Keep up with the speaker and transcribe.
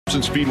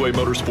Thompson Speedway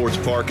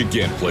Motorsports Park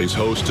again plays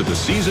host to the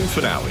season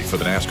finale for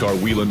the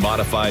NASCAR Whelen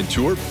Modified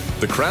Tour.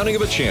 The crowning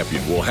of a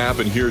champion will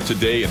happen here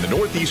today in the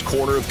northeast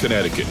corner of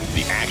Connecticut.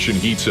 The action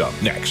heats up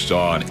next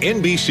on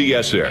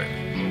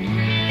NBCSN.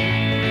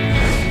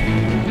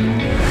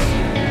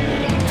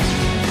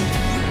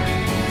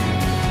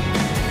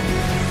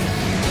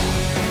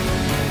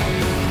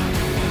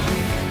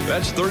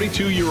 That's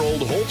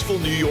 32-year-old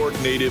Holtsville, New York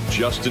native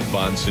Justin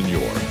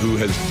Bonsignore, who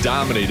has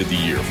dominated the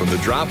year from the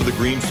drop of the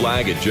green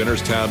flag at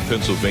Jennerstown,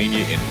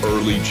 Pennsylvania in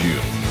early June.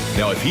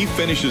 Now, if he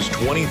finishes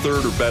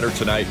 23rd or better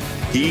tonight,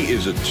 he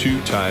is a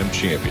two-time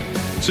champion.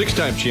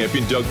 Six-time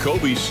champion Doug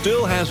Coby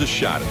still has a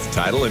shot at the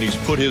title, and he's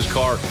put his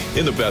car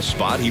in the best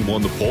spot. He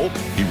won the pole.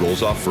 He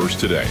rolls off first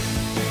today.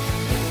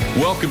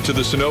 Welcome to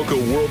the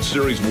Sunoco World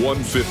Series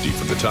 150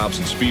 from the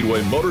Thompson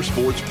Speedway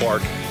Motorsports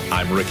Park.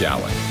 I'm Rick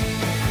Allen.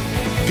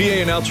 PA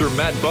announcer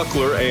Matt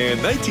Buckler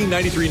and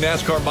 1993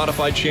 NASCAR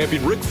Modified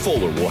champion Rick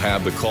Fuller will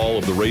have the call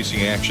of the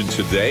racing action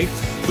today.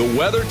 The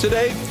weather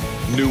today,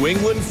 New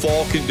England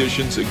fall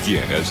conditions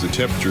again as the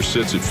temperature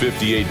sits at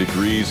 58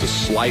 degrees, a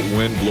slight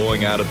wind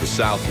blowing out of the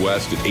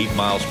southwest at 8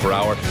 miles per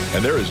hour,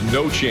 and there is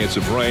no chance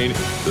of rain.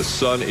 The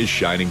sun is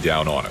shining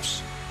down on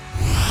us.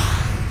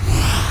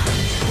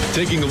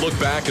 Taking a look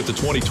back at the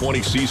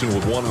 2020 season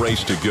with one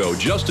race to go,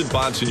 Justin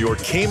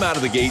Bonsignore came out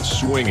of the gate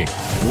swinging,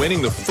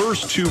 winning the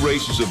first two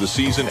races of the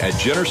season at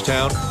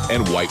Jennerstown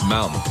and White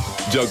Mountain.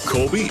 Doug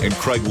Coby and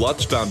Craig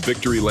Lutz found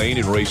victory lane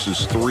in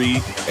races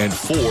 3 and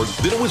 4.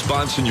 Then it was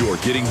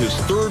Bonsignore getting his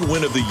third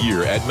win of the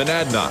year at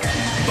Monadnock.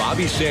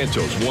 Bobby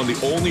Santos won the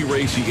only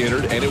race he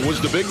entered, and it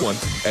was the big one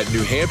at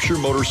New Hampshire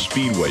Motor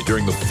Speedway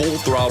during the full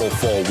throttle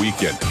fall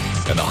weekend.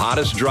 And the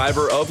hottest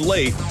driver of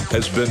late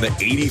has been the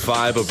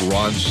 85 of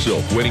Ron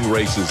Silk, winning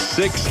races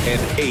 6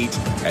 and 8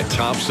 at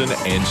Thompson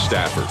and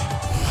Stafford.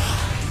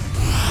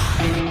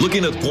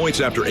 Looking at the points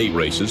after 8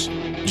 races,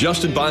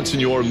 Justin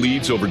Bonsignore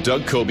leads over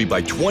Doug Coby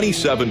by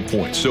 27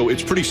 points. So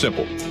it's pretty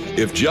simple.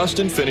 If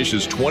Justin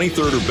finishes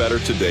 23rd or better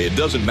today, it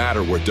doesn't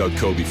matter where Doug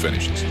Coby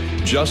finishes.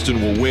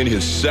 Justin will win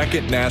his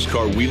second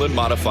NASCAR Whelen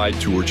Modified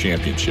Tour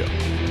championship.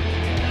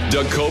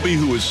 Doug Coby,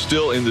 who is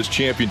still in this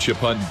championship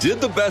hunt, did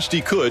the best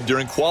he could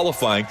during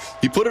qualifying.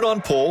 He put it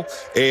on pole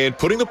and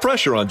putting the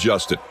pressure on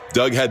Justin.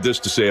 Doug had this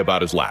to say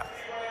about his lap.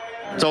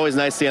 It's always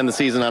nice to end the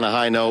season on a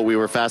high note. We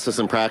were fastest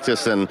in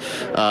practice and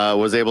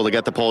was able to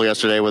get the pole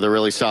yesterday with a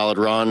really solid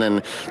run.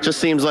 And just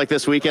seems like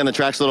this weekend the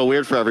track's a little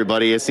weird for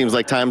everybody. It seems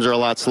like times are a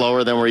lot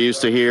slower than we're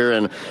used to here,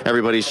 and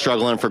everybody's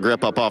struggling for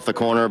grip up off the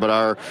corner. But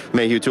our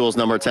Mayhew Tools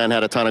number 10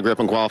 had a ton of grip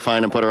in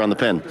qualifying and put her on the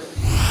pin.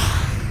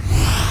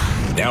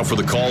 Now for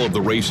the call of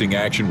the racing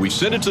action, we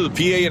send it to the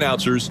PA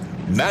announcers,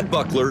 Matt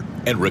Buckler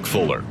and Rick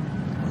Fuller.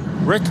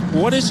 Rick,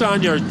 what is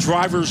on your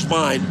driver's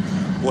mind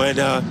when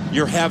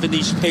you're having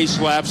these pace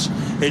laps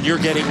and you're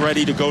getting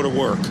ready to go to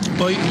work?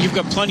 Well, you've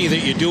got plenty that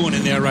you're doing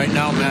in there right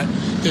now, Matt.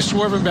 They're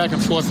swerving back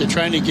and forth. They're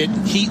trying to get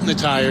heat in the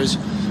tires.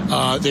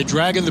 They're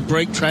dragging the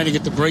brake, trying to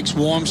get the brakes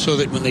warm so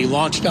that when they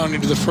launch down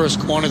into the first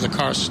corner, the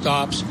car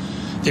stops.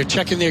 They're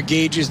checking their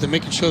gauges. They're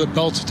making sure the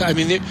belts are tight. I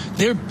mean,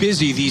 they're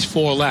busy these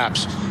 4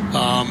 laps.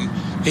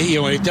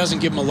 It doesn't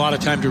give them a lot of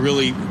time to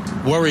really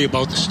worry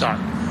about the start.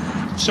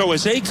 So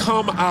as they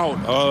come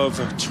out of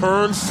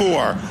turn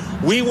 4,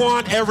 we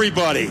want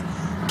everybody,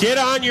 get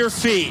on your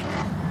feet,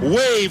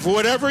 wave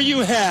whatever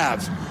you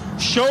have,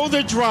 show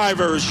the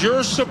drivers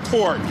your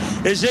support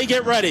as they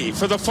get ready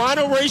for the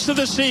final race of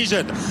the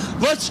season.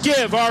 Let's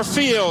give our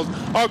field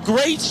a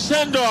great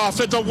send-off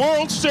at the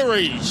World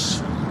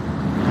Series.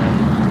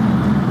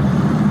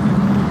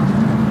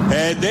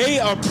 And they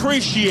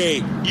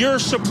appreciate your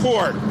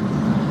support.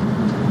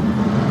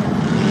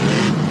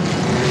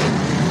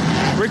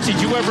 Rick,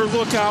 did you ever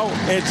look out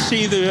and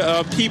see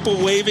the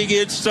people waving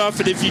and stuff?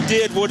 And if you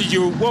did,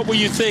 what were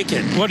you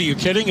thinking? What, are you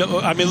kidding?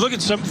 I mean, look at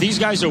these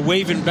guys are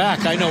waving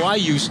back. I know I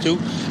used to.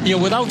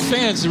 Without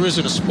fans, there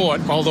isn't a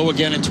sport. Although,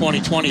 again, in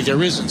 2020,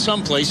 there is in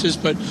some places.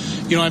 But,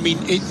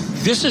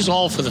 this is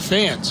all for the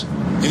fans.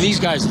 And these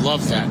guys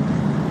love that.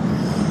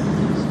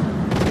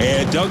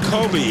 And Doug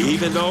Coby,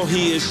 even though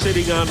he is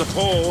sitting on the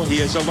pole, he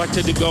is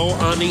elected to go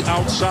on the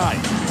outside.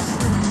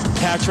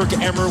 Patrick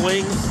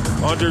Emmerling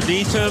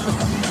underneath him.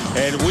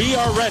 And we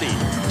are ready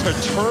to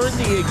turn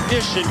the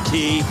ignition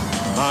key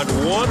on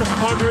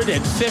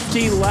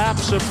 150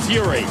 laps of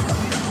fury.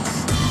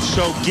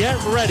 So get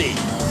ready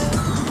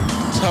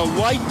to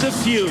light the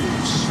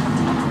fuse.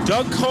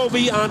 Doug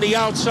Coby on the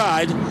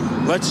outside.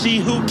 Let's see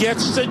who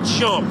gets the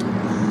jump.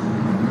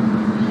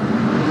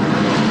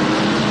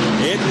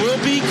 It will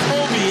be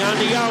Coby on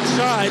the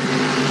outside.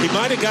 He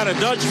might have got a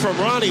nudge from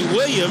Ronnie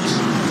Williams.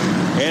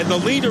 And the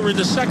leader in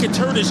the second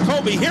turn is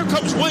Coby. Here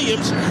comes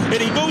Williams, and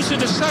he moves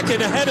into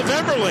second ahead of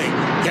Emmerling.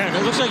 Yeah, and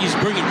it looks like he's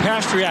bringing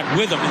Pastriak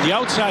with him. And the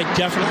outside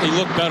definitely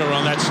looked better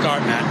on that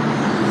start, Matt.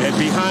 And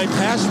behind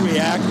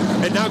Pastriak,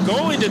 and now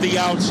going to the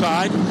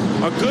outside,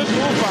 A good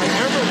move by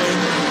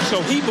Emmerling.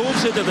 So he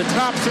moves into the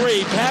top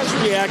 3.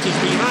 Pastriak is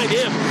behind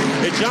him.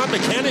 And John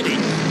McKennedy,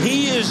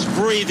 he is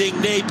breathing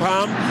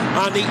napalm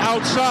on the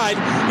outside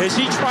as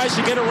he tries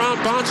to get around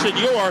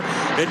Bonsignor.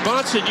 And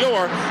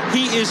Bonsignor,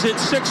 he is in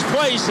 6th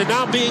place and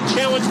now being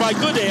challenged by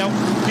Goodale.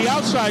 The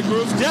outside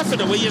groove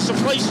definitely is the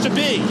place to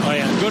be. Oh,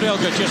 yeah. Goodale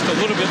got just a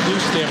little bit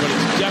loose there, but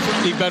it's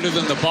definitely better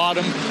than the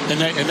bottom.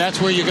 And that's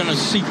where you're going to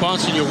see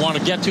Bonsignor want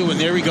to get to, and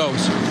there he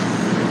goes.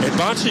 And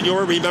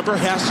Bonsignor, remember,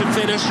 has to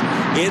finish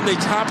in the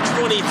top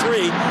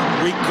 23,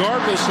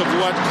 regardless of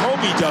what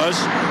Kobe does,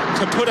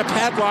 to put a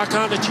padlock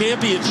on the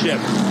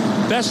championship.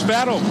 Best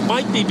battle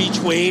might be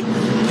between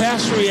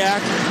Pastriak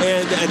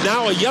and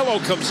now a yellow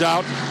comes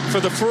out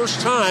for the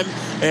first time,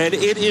 and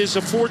it is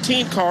a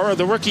 14 car of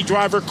the rookie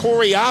driver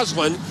Corey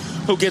Oslin,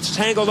 who gets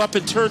tangled up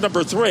in turn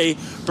number 3,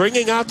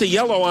 bringing out the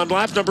yellow on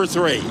lap number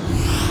 3.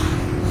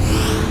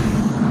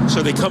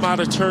 So they come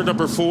out of turn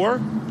number 4.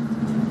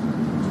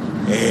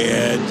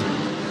 And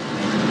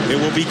it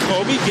will be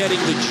Kobe getting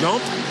the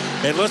jump.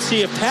 And let's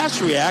see if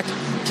Pastriak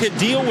can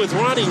deal with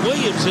Ronnie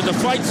Williams in the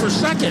fight for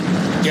second.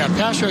 Yeah,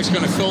 Pastriak's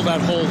going to fill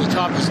that hole. The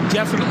top is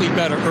definitely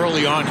better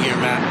early on here,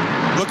 Matt.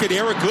 Look at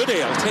Eric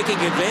Goodale taking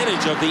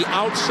advantage of the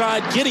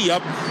outside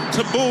giddy-up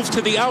to move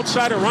to the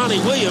outside of Ronnie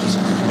Williams.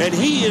 And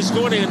he is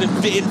going to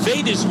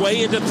invade his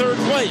way into 3rd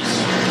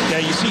place. Yeah,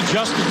 you see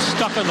Justin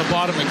stuck on the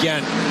bottom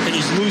again, and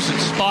he's losing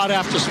spot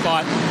after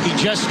spot. He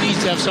just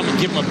needs to have someone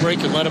give him a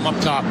break and let him up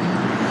top.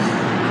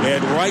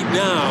 And right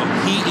now,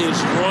 he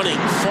is running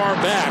far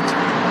back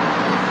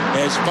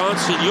as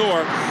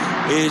Bonsignor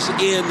is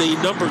in the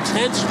number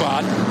 10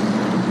 spot.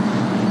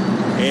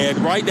 And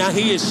right now,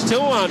 he is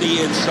still on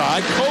the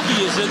inside.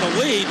 Kobe is in the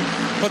lead,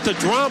 but the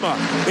drama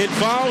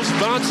involves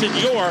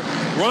Bonsignor.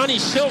 Ronnie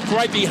Silk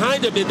right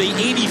behind him in the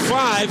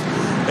 85,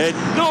 and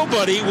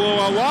nobody will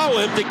allow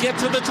him to get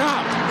to the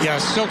top. Yeah,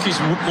 Silky's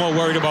more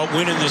worried about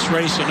winning this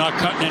race and not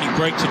cutting any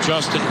break to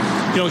Justin.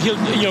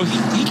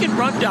 He can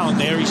run down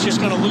there. He's just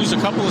going to lose a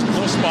couple of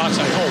more spots,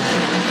 I hope.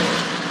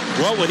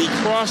 Well, when he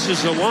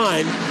crosses the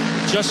line,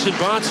 Justin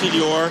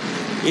Bonsignor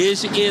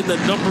is in the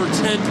number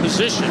 10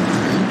 position.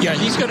 Yeah,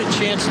 he's got a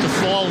chance to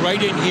fall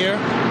right in here,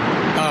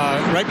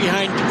 right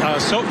behind.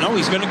 No,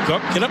 he's going to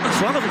get up in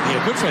front of him here.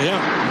 Good for him.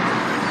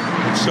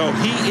 So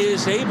he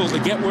is able to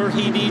get where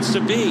he needs to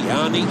be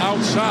on the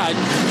outside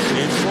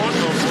in front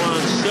of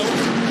Ron Silk.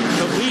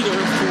 The leader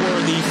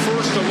for the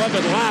first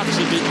 11 laps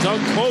has been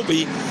Doug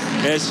Kobe,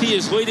 as he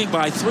is leading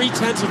by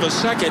 0.3 of a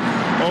second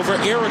over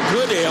Eric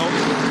Goodale.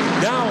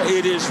 Now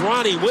it is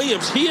Ronnie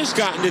Williams. He has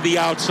gotten to the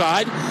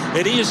outside,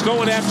 and he is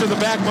going after the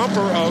back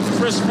bumper of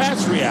Chris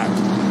Pastriak.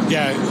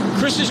 Yeah,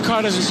 Chris's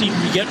car doesn't seem to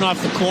be getting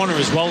off the corner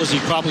as well as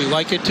he'd probably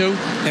like it to,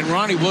 and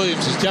Ronnie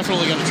Williams is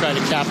definitely going to try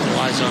to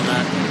capitalize on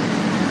that.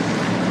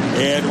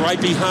 And right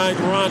behind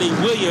Ronnie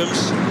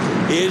Williams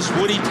is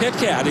Woody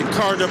Pitkat in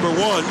car number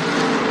 1.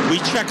 We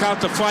check out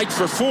the fight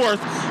for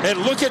 4th, and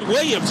look at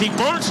Williams. He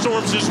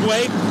barnstorms his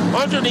way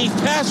underneath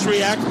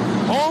Pastriak,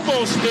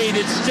 almost made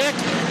it stick,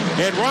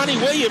 and Ronnie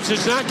Williams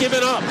is not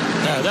giving up.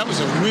 Yeah, that was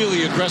a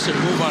really aggressive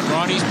move on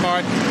Ronnie's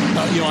part.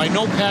 I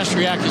know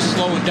Pastriak is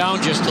slowing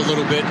down just a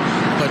little bit,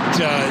 but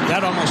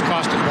that almost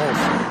cost him both.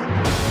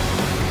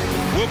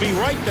 We'll be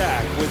right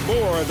back with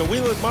more of the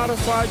Whelen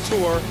Modified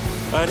Tour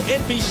on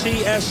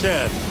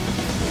NBCSN.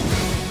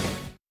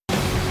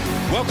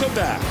 Welcome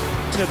back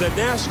to the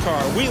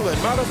NASCAR Whelen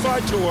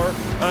Modified Tour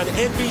on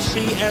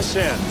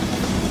NBCSN.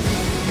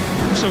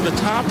 So the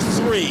top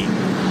 3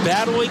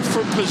 battling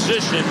for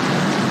position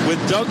with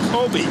Doug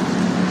Kobe,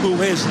 who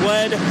has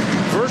led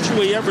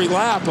virtually every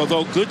lap,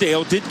 although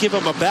Goodale did give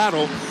him a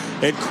battle,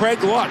 and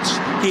Craig Lutz.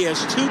 He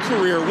has 2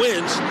 career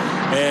wins,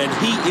 and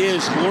he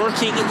is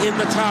lurking in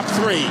the top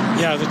 3.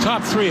 Yeah, the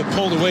top 3 are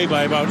pulled away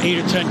by about 8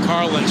 or 10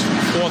 car lengths from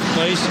 4th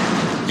place.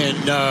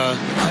 And, I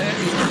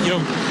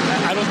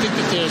don't think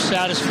that they're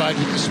satisfied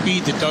with the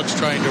speed that Doug's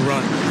trying to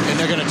run, and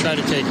they're going to try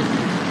to take him.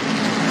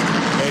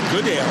 And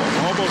Goodale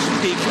almost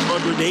peaked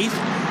underneath.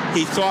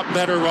 He thought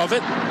better of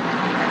it.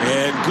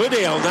 And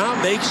Goodale now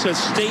makes a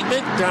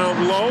statement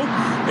down low,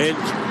 and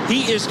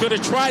he is going to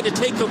try to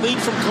take the lead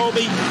from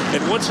Kobe.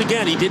 And once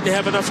again, he didn't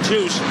have enough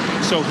juice,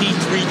 so he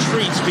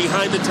retreats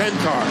behind the 10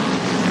 car.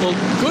 Well,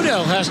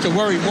 Goodale has to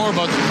worry more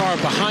about the car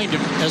behind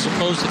him as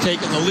opposed to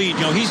taking the lead.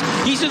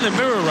 He's in the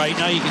mirror right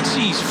now. You can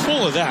see he's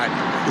full of that.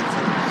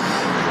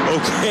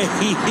 Okay,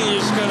 he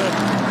is going to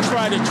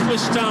try to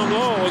twist down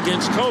low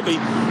against Kobe.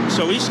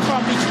 So he's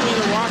caught between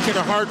a rock and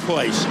a hard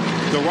place.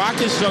 The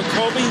rock is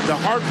Kobe, the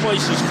hard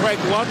place is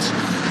Craig Lutz,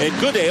 and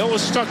Goodale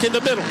is stuck in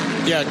the middle.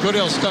 Yeah,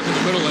 Goodale's stuck in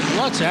the middle, and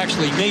Lutz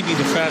actually may be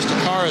the faster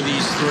car of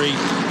these 3,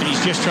 and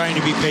he's just trying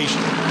to be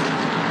patient.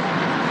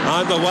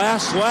 On the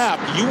last lap,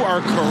 you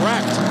are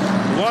correct.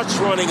 Lutz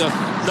running a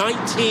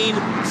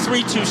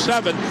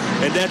 19.327,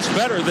 and that's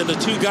better than the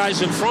 2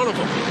 guys in front of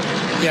him.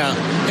 Yeah,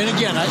 and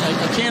again, I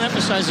can't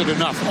emphasize it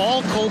enough.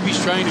 All Kobe's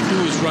trying to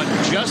do is run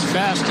just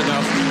fast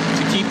enough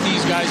to keep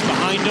these guys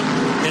behind him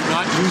and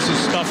not use his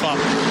stuff up.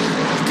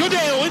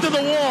 Goodale into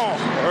the wall,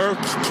 or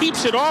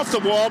keeps it off the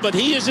wall, but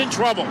he is in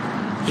trouble.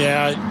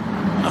 Yeah,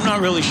 I'm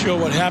not really sure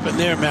what happened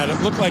there, Matt.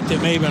 It looked like there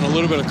may have been a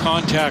little bit of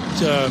contact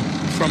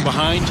from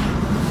behind.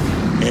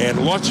 And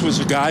Lutz was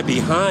a guy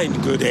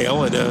behind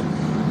Goodale,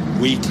 and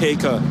we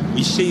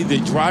see the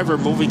driver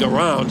moving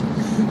around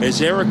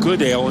as Eric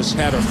Goodale has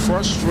had a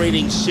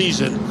frustrating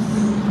season,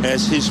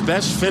 as his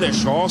best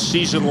finish all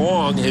season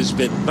long has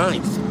been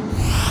 9th.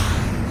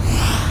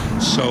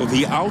 So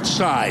the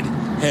outside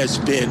has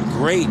been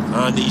great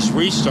on these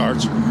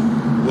restarts.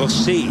 We'll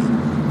see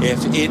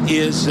if it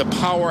is the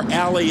power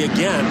alley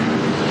again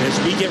as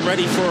we get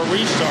ready for a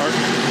restart.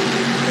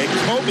 And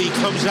Kobe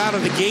comes out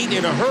of the gate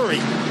in a hurry.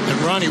 And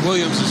Ronnie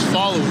Williams is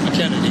following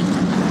McKennedy.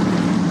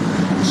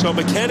 So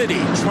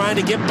McKennedy trying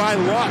to get by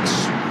Lutz.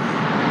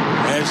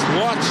 As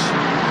Lutz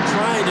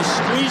trying to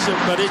squeeze him,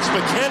 but it's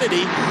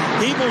McKennedy.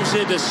 He moves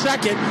into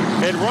second,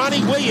 and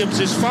Ronnie Williams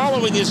is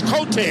following his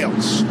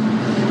coattails.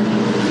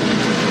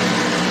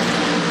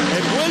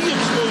 And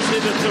Williams moves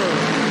into third.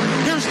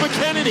 Here's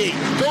McKennedy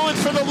going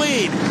for the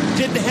lead.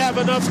 Didn't have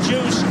enough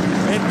juice,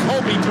 and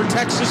Colby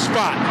protects the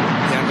spot.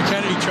 Yeah,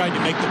 McKennedy tried to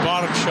make the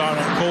bottom shot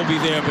on Colby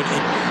there, but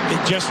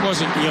it just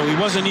wasn't, he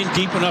wasn't in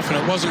deep enough, and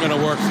it wasn't going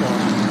to work for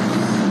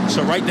him.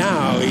 So right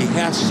now, he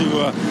has to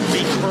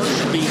be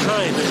perched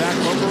behind the back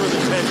bumper of the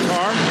 10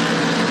 car.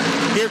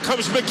 Here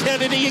comes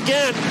McKennedy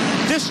again,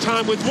 this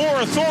time with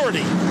more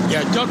authority.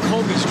 Yeah, Doug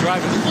Colby's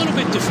driving a little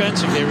bit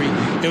defensive there.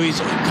 He's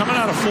coming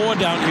out of 4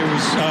 down here.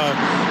 He's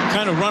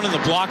kind of running the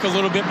block a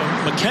little bit,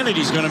 but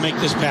McKennedy's going to make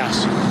this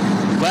pass.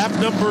 Lap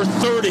number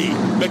 30,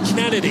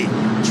 McKennedy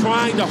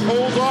trying to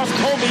hold off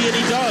Colby, and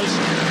he does.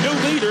 New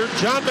leader,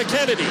 John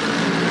McKennedy.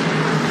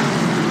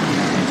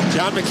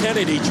 John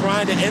McKennedy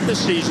trying to end the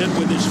season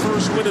with his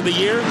first win of the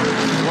year.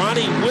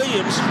 Ronnie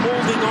Williams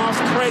holding off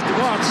Craig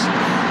Lutz.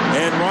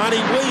 And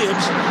Ronnie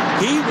Williams,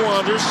 he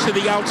wanders to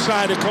the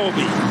outside of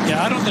Colby.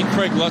 Yeah, I don't think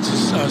Craig Lutz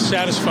is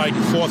satisfied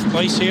in 4th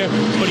place here,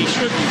 but he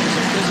should be.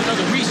 If there's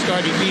another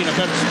restart, he'd be in a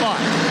better spot.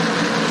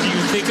 Do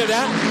you think of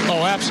that?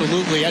 Oh,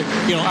 absolutely.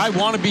 I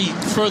want to be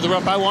further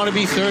up. I want to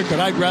be 3rd, but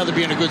I'd rather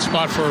be in a good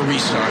spot for a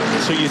restart.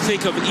 So you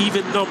think of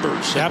even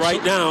numbers. And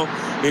right now,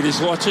 it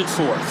is Lutz in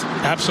 4th.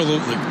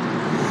 Absolutely.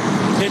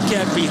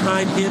 Pitcat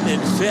behind him in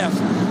 5th,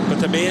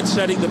 but the man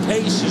setting the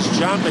pace is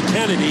John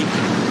McKennedy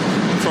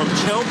from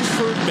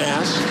Chelmsford,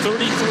 Mass,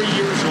 33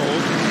 years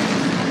old,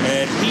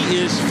 and he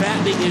is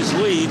fattening his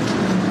lead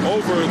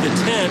over the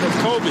 10 of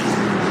Colby.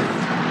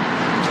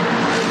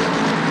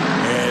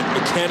 And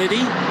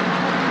McKennedy,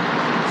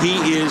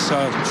 he is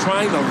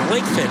trying to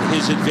lengthen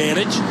his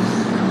advantage.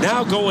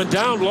 Now going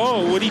down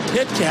low, Woody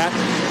Pitcat,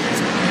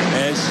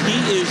 as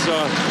he is...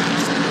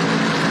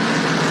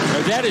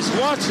 that is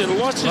Lutz, and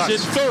Lutz is in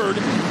 3rd,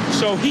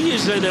 so he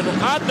is in an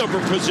odd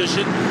number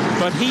position,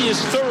 but he is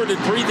 3rd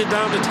and breathing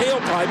down the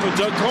tailpipe of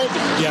Doug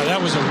Colby. Yeah,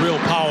 that was a real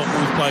power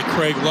move by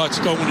Craig Lutz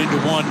going into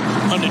 1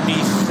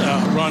 underneath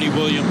Ronnie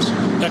Williams.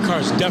 That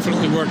car is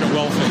definitely working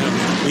well for him.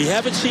 We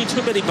haven't seen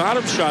too many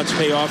bottom shots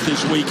pay off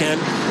this weekend,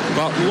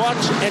 but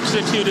Lutz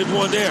executed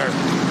one there.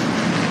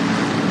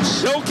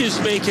 Silk is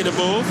making a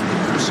move,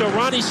 so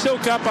Ronnie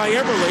Silk got by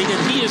Emerling,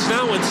 and he is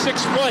now in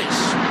 6th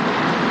place.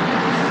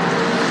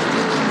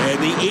 And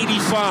the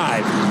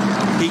 85,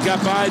 he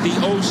got by the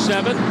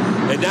 07,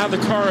 and now the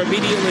car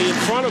immediately in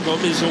front of him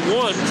is a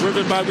 1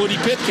 driven by Woody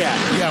Pitcat.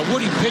 Yeah,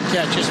 Woody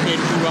Pitcat just made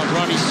a move on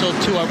Ronnie Silk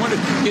too. I wonder,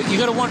 you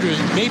got to wonder,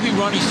 maybe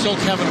Ronnie Silk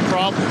having a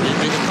problem,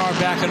 maybe the car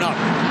backing up.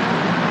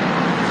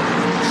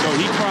 So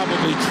he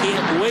probably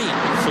can't wait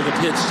for the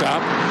pit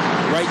stop.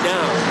 Right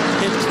now,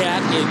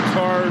 Pitcat in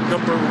car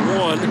number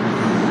 1.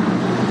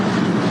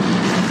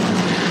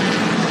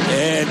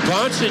 And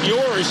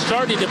Bonsignor is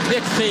starting to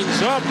pick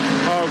things up,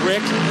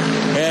 Rick,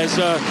 as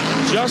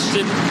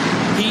Justin,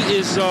 he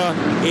is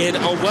in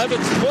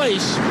 11th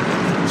place.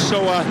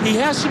 So he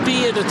has to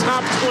be in the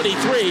top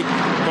 23.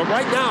 But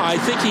right now, I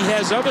think he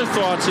has other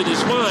thoughts in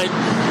his mind,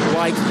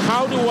 like,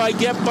 how do I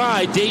get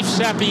by Dave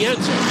Sapienza?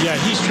 Yeah,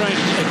 he's trying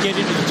to get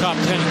into the top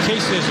 10 in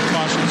case there's a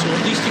caution, so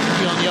at least he can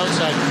be on the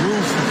outside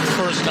groove for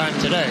the first time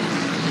today.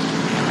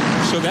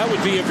 So that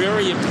would be a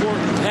very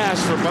important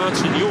pass for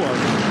Bonsignor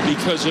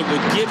because it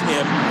would give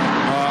him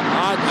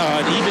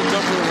an even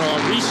number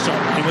restart.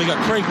 And we got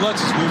Craig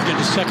Lutz has moved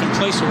into 2nd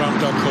place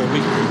around Doug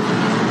Colby.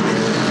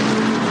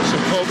 So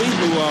Colby,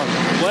 who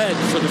led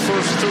for the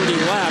first 30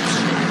 laps,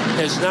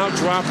 has now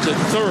dropped to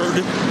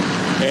 3rd,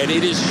 and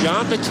it is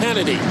John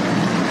McKennedy.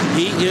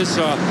 He is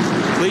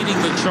leading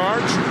the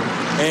charge.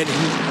 And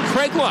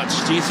Craig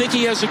Lutz, do you think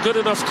he has a good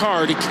enough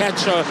car to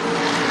catch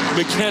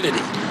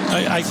McKennedy?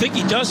 I think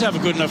he does have a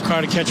good enough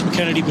car to catch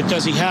McKennedy, but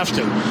does he have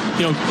to?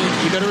 You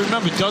got to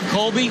remember, Doug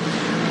Colby,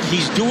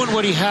 he's doing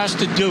what he has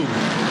to do.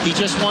 He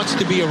just wants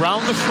to be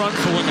around the front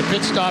for when the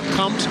pit stop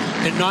comes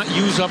and not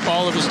use up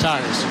all of his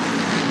tires.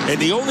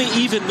 And the only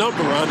even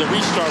number on the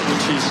restart,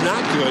 which is not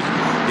good,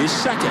 is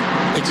 2nd.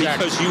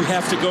 Exactly. Because you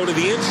have to go to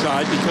the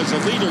inside because the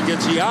leader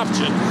gets the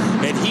option,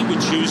 and he would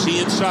choose the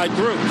inside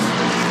groove.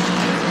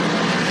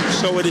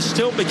 So it is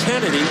still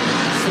McKennedy,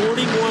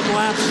 41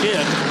 laps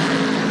in.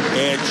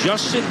 And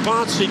Justin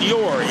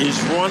Bonsignor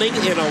is running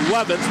in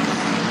 11th.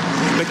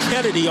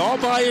 McKennedy all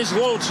by his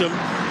lonesome.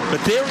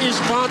 But there is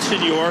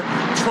Bonsignor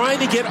trying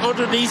to get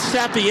underneath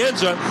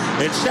Sapienza,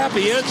 and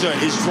Sapienza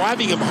is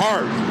driving him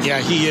hard. Yeah,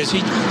 he is.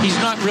 He's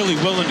not really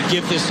willing to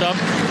give this up.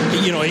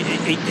 You know,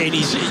 and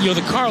he's, you know,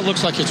 the car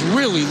looks like it's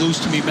really loose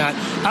to me, Matt.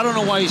 I don't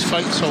know why he's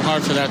fighting so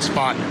hard for that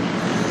spot.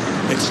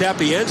 And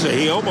Sapienza,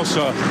 he almost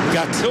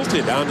got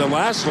tilted on the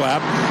last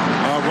lap.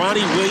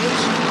 Ronnie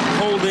Williams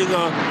holding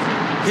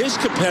his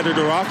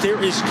competitor off.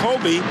 There is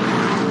Kobe,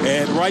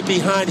 and right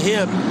behind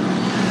him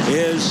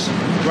is,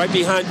 right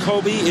behind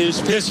Kobe is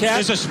Pitcat.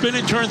 There's a spin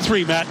in turn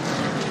 3, Matt.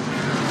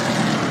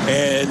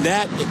 And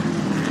that,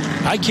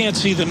 I can't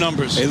see the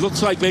numbers. It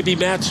looks like maybe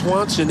Matt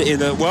Swanson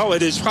in a, well,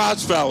 it is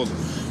Hosfeld.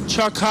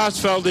 Chuck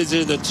Hosfeld is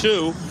in the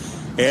 2,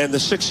 and the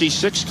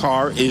 66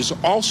 car is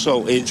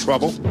also in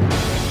trouble.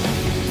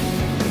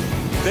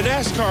 The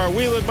NASCAR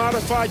Whelen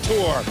Modified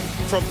Tour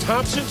from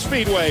Thompson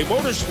Speedway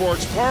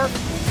Motorsports Park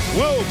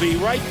will be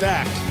right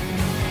back.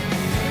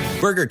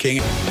 Burger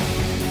King.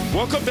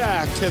 Welcome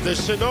back to the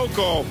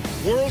Sunoco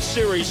World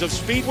Series of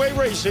Speedway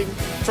Racing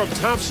from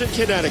Thompson,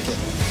 Connecticut.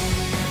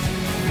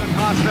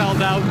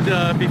 Hosfeld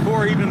out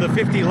before even the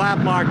 50-lap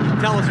mark.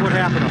 Tell us what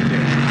happened up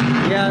there.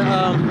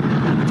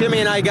 Yeah, Timmy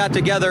and I got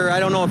together. I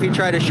don't know if he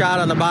tried a shot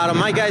on the bottom.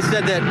 My guy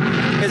said that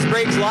his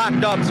brakes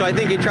locked up, so I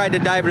think he tried to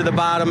dive to the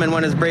bottom, and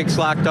when his brakes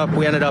locked up,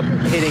 we ended up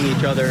hitting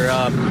each other.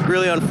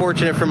 Really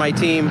unfortunate for my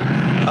team.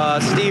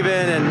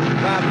 Steven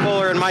and Bob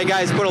Fuller and my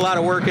guys put a lot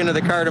of work into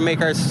the car to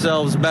make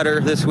ourselves better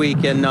this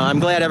week, and I'm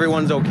glad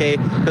everyone's okay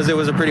because it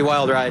was a pretty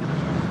wild ride.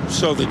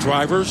 So the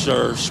drivers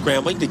are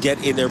scrambling to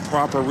get in their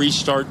proper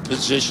restart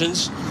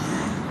positions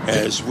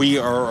as we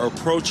are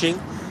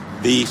approaching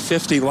the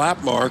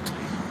 50-lap mark.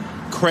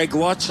 Craig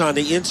Lutz on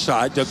the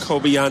inside, Doug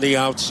Kobe on the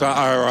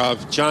outside, or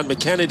John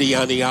McKennedy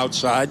on the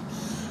outside.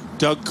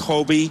 Doug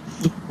Kobe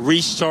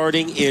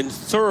restarting in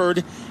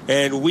 3rd,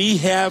 and we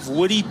have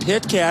Woody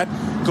Pitcat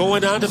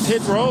going on to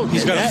pit road.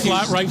 He's got a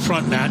flat right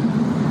front, Matt.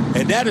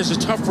 And that is a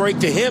tough break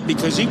to him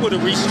because he would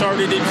have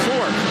restarted in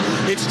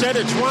 4th. Instead,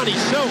 it's Ronnie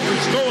Silk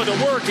who's going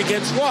to work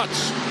against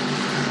Lutz.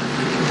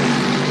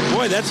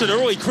 Boy, that's an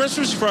early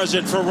Christmas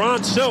present for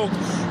Ron Silk.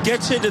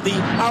 Gets into the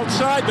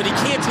outside, but he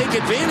can't take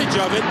advantage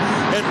of it,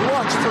 and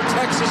Lutz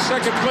protects his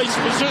second place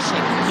position.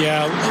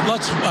 Yeah,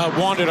 Lutz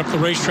wandered up the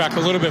racetrack a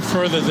little bit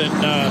further than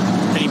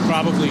he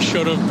probably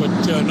should have, but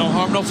no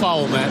harm, no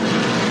foul, Matt.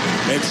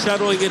 And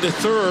settling into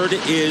 3rd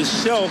is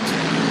Silk.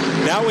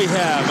 Now we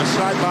have a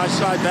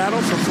side-by-side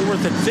battle for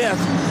 4th and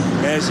 5th,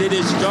 as it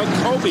is Doug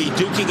Kobe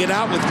duking it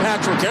out with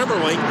Patrick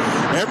Emmerling.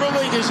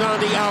 Emmerling is on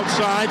the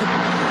outside,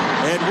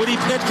 and Woody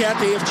Pitcat,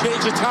 they have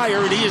changed the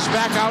tire, and he is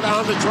back out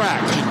on the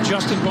track. And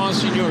Justin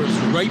Bonsignor is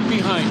right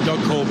behind Doug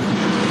Kobe.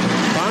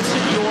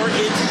 Bonsignor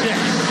in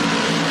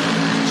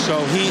 6th.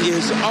 So he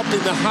is up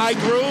in the high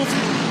groove.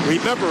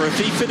 Remember, if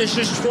he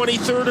finishes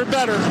 23rd or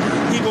better,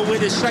 he will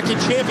win his 2nd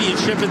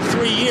championship in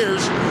 3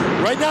 years.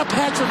 Right now,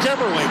 Patrick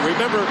Emmerling,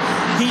 remember,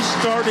 he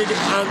started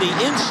on the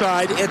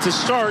inside at the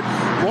start,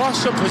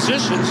 lost some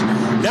positions.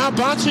 Now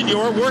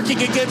Bonsignor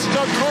working against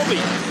Doug Kobe.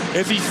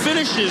 If he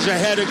finishes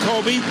ahead of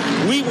Kobe,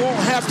 we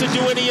won't have to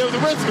do any of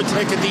the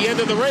arithmetic at the end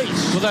of the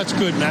race. Well, that's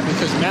good, Matt,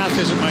 because math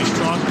isn't my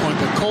strong point,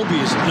 but Kobe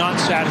is not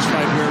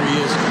satisfied where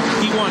he is.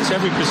 He wants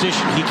every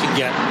position he can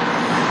get.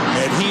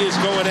 And he is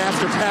going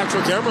after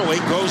Patrick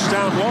Emmerling, goes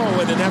down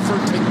low in an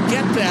effort to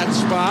get that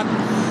spot.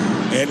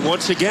 And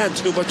once again,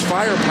 too much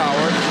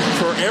firepower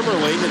for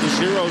Emmerling in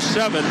the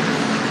 07.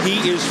 He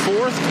is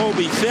 4th,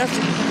 Kobe 5th,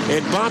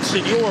 and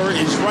Bonsignor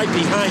is right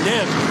behind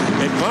him.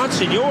 And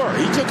Bonsignor,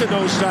 he took a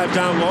nosedive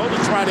down low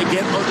to try to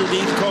get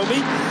underneath Kobe.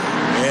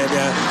 And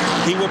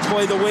he will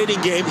play the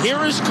waiting game.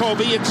 Here is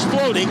Kobe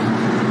exploding.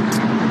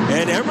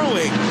 And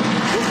Emmerling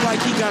looked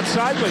like he got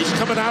sideways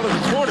coming out of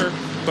the corner,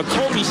 but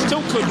Kobe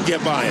still couldn't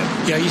get by him.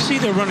 Yeah, you see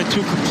they're running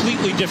 2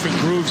 completely different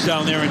grooves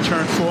down there in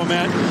turn 4,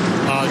 Matt.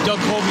 Doug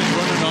Kobe's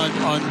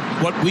running on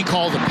what we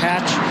call the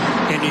patch,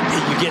 and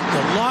you get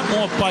a lot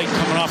more bite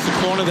coming off the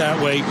corner that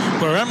way,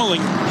 where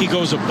Emmerling, he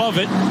goes above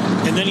it,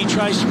 and then he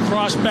tries to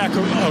cross back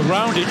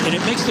around it, and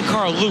it makes the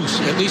car loose.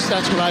 At least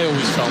that's what I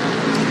always felt.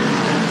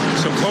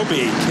 So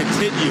Kobe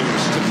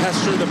continues to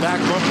pester the back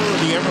bumper of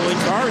the Emmerling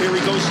car. Here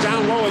he goes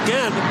down low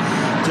again.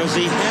 Does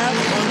he have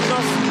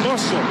enough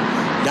muscle?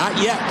 Not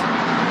yet.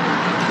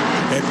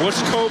 And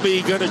what's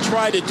Kobe going to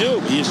try to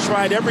do? He has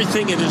tried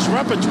everything in his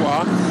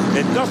repertoire,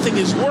 and nothing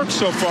has worked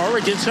so far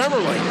against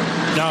Emmerling.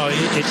 No,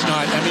 it's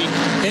not. I mean,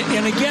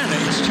 and again,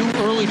 it's too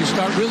early to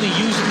start really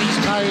using these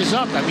tires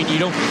up. I mean, you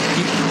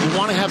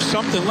want to have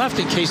something left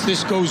in case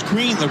this goes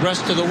green the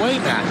rest of the way,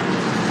 Matt.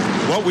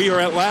 Well, we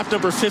are at lap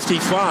number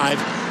 55,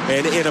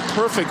 and in a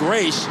perfect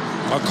race,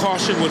 a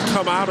caution would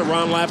come out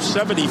around lap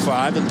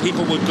 75, and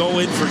people would go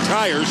in for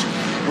tires.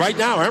 Right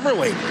now,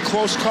 Emmerling,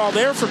 close call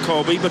there for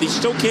Kobe, but he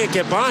still can't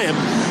get by him.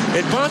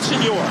 And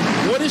Bonsignor,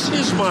 what is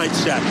his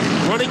mindset?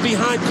 Running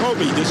behind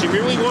Kobe, does he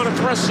really want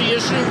to press the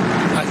issue?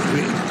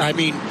 I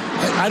mean,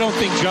 I don't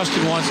think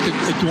Justin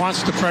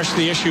wants to press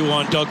the issue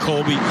on Doug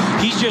Kobe.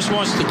 He just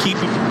wants to keep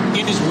him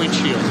in his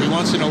windshield. He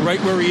wants to know right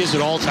where he is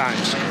at all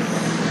times.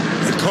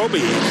 And Kobe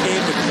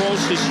came the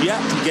closest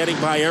yet to getting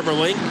by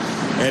Emmerling.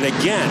 And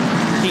again,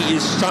 he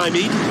is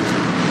stymied.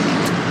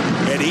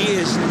 And he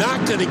is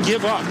not going to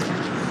give up.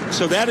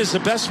 So that is the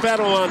best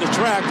battle on the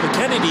track.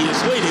 McKennedy is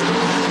leading,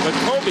 but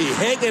Kobe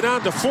hanging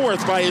on to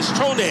fourth by his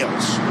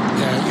toenails.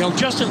 Yeah, you know,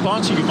 Justin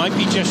Bonson, you might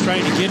be just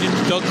trying to get into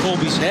Doug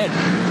Colby's head.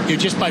 You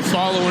know, just by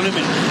following him,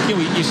 and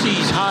you see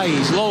he's high,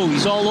 he's low,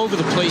 he's all over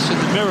the place in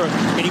the mirror,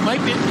 and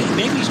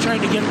maybe he's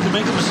trying to get him to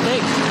make a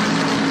mistake.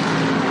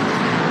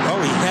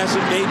 Oh, he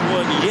hasn't made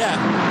one yet,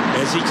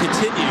 as he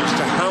continues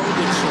to hound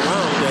and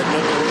surround at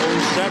number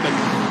 07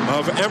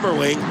 of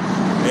Emmerling,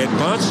 and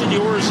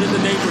Bonsignor is in the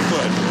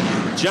neighborhood.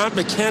 John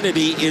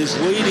McKennedy is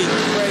leading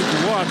Craig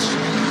Lutz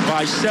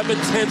by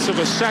 0.7 of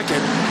a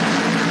second.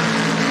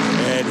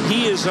 And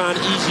he is on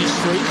easy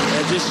street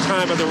at this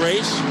time of the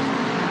race.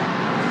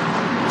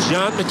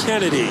 John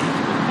McKennedy,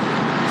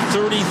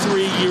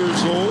 33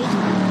 years old.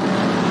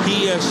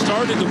 He has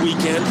started the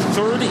weekend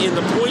third in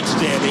the point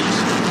standings.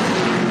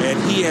 And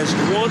he has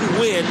one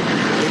win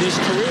in his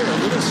career. A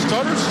little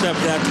stutter step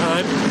that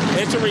time,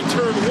 entering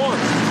turn one.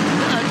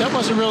 That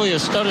wasn't really a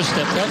stutter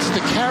step. That's the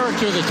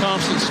character of the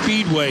Thompson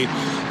Speedway.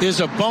 There's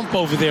a bump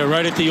over there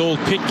right at the old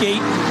pit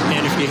gate,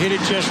 and if you hit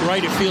it just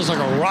right, it feels like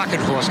a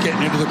rocket horse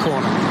getting into the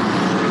corner.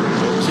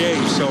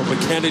 Okay, so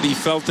McKennedy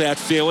felt that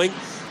feeling,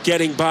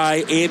 getting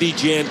by Andy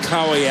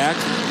Jankowiak,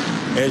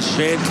 as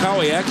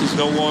Jankowiak is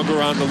no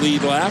longer on the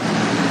lead lap.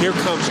 Here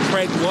comes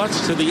Craig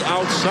Lutz to the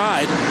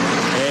outside,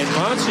 and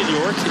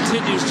Bonsignor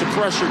continues to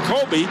pressure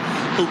Kobe,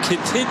 who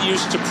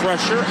continues to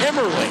pressure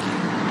Emmerling.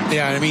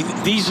 Yeah, I mean,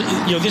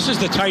 this is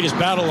the tightest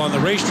battle on the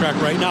racetrack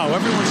right now.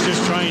 Everyone's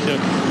just trying to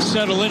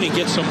settle in and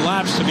get some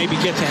laps to maybe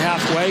get to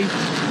halfway,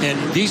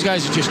 and these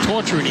guys are just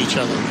torturing each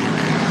other.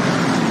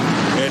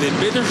 And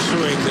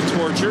administering the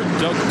torture,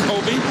 Doug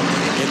Kobe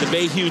in the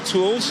Mayhew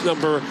Tools,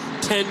 number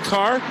 10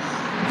 car.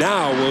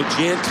 Now, will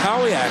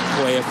Jankowiak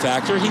play a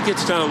factor? He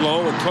gets down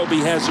low, and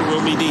Kobe has the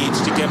room he needs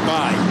to get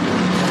by.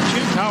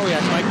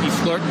 Jankowiak might be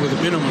flirting with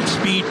a minimum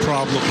speed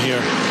problem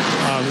here.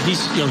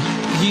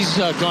 He's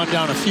gone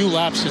down a few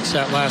laps since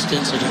that last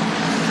incident.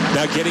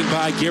 Now getting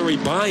by Gary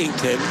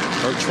Byington,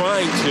 or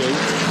trying to,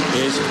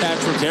 is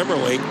Patrick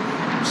Emmerling.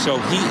 So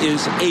he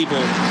is able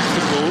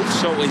to move.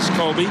 So is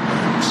Kobe.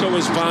 So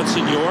is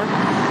Bonsignor.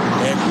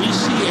 And we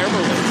see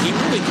Emmerling. He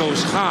really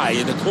goes high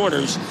in the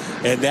corners,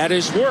 and that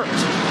has worked.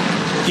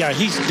 Yeah,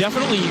 he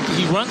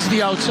runs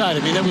the outside. I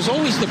mean, that was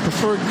always the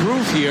preferred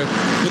groove here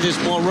with his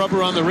more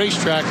rubber on the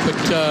racetrack, but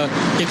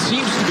it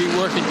seems to be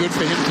working good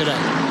for him today.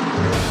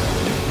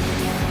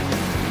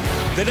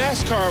 The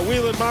NASCAR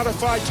Whelen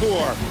Modified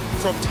Tour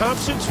from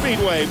Thompson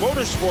Speedway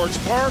Motorsports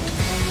Park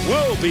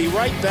will be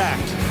right back.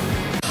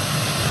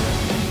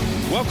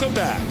 Welcome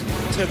back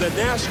to the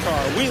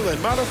NASCAR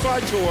Whelen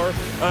Modified Tour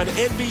on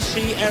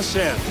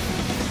NBCSN.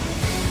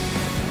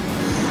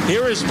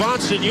 Here is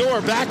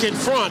Bonsignor back in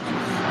front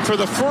for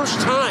the first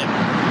time.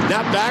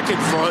 Not back in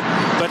front,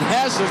 but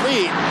has the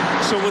lead.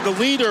 So when the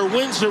leader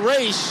wins the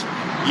race,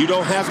 you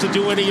don't have to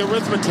do any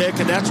arithmetic,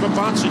 and that's what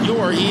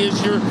Bonsignor, he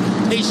is your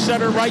pace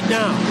setter right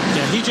now.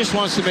 Yeah, he just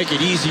wants to make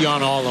it easy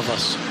on all of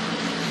us.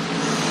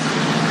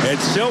 And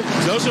Silk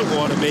doesn't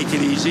want to make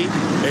it easy,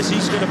 as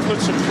he's going to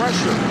put some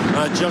pressure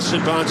on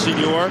Justin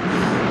Bonsignor.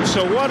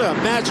 So what a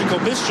magical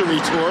mystery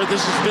tour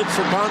this has been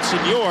for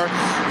Bonsignor.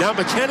 Now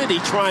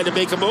McKennedy trying to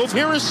make a move.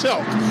 Here is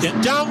Silk.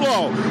 Down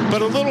low,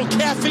 but a little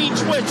caffeine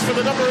switch for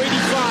the number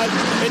 85,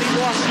 and he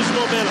lost his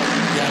momentum.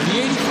 Yeah, the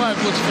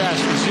 85 looks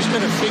fast. He's just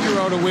going to figure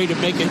out a way to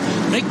make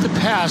the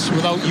pass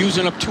without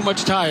using up too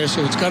much tire,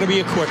 so it's got to be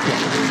a quick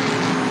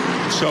one.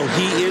 So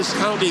he is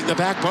hounding the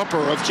back bumper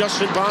of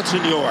Justin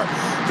Bonsignor.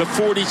 The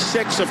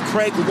 46 of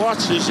Craig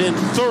Lutz is in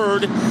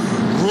third.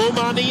 Room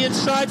on the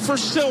inside for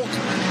Silk,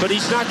 but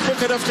he's not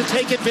quick enough to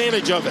take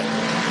advantage of it.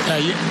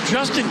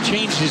 Justin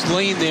changed his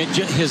lane there,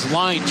 his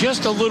line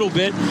just a little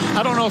bit.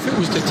 I don't know if it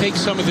was to take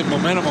some of the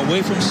momentum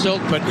away from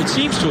Silk, but it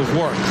seems to have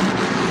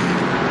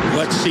worked.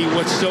 Let's see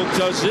what Silk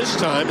does this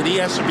time, and he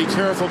has to be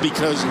careful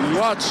because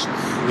Lutz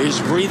is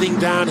breathing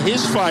down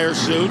his fire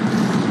suit,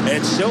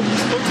 and Silk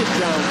took it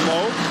down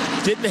low,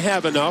 didn't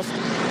have enough,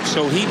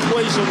 so he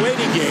plays a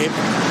waiting game.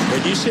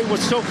 And you see what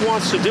Silk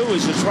wants to do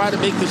is to try to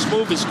make this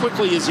move as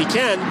quickly as he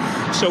can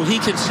so he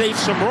can save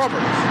some rubber.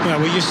 Yeah,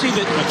 well, you see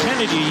that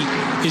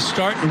McKennedy is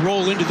starting to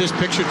roll into this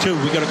picture, too.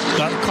 We got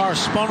a car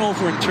spun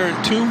over in turn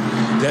 2,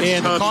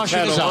 and the caution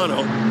is out.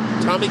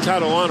 Tommy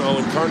Catalano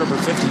in car number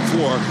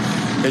 54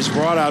 has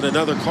brought out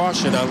another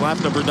caution on lap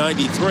number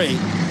 93.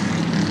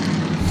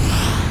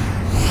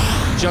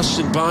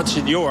 Justin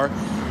Bonsignor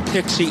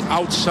picks the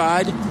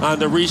outside on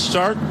the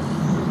restart.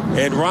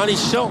 And Ronnie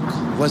Silk,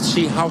 let's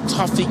see how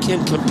tough he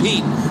can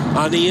compete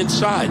on the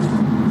inside.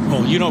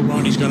 Oh, you know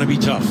Ronnie's going to be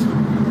tough.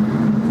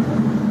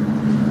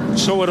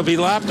 So it'll be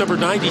lap number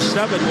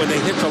 97 when they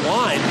hit the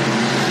line.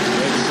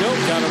 And Silk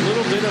got a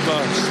little bit of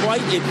a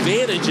slight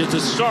advantage at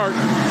the start.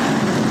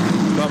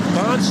 But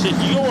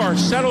Bonsignor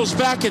settles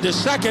back into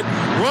second.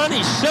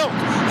 Ronnie Silk,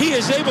 he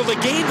is able to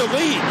gain the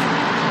lead.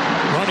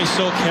 Ronnie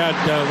Silk had,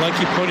 like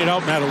you pointed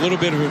out, Matt, a little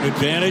bit of an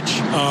advantage.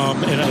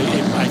 And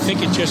I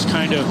think it just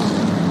kind of,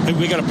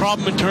 we got a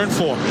problem in turn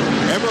 4.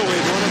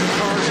 Emmerling, one of the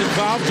cars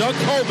involved.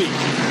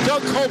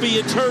 Doug Colby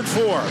in turn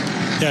 4.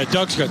 Yeah,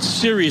 Doug's got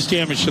serious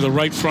damage to the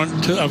right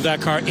front of that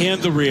car and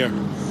the rear.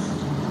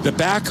 The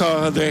back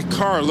of the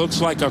car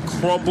looks like a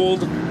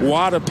crumbled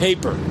wad of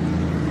paper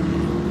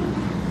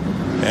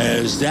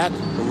as that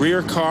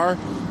rear car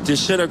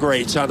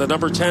disintegrates on the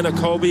number 10 of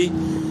Colby.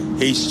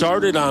 He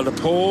started on the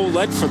pole,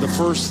 led for the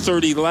first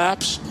 30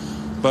 laps,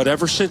 but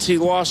ever since he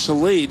lost the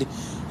lead,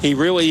 he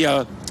really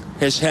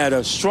has had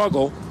a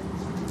struggle.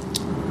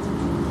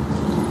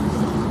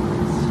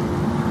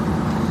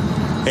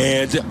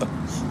 And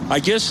I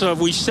guess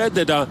we said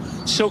that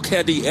Silk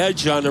had the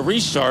edge on the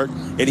restart,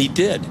 and he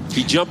did.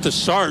 He jumped the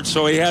start,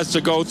 so he has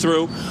to go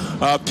through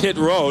pit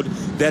road.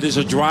 That is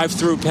a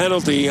drive-through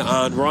penalty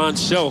on Ron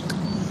Silk.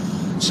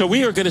 So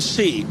we are going to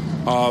see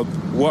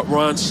what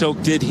Ron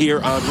Silk did here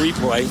on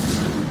replay.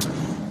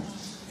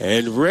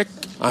 And Rick,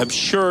 I'm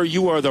sure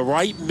you are the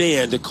right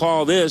man to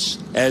call this,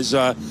 as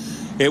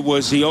it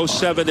was the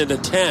 07 and the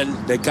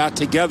 10 that got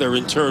together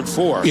in turn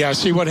 4. Yeah,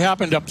 see what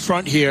happened up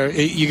front here.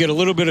 You get a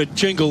little bit of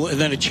jingle and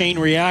then a chain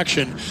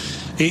reaction.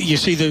 You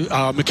see the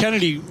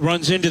McKennedy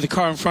runs into the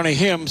car in front of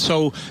him,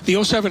 so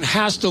the 07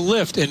 has to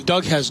lift, and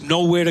Doug has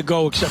nowhere to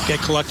go except get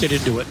collected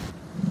into it.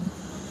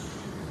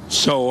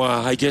 So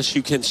I guess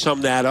you can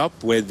sum that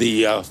up with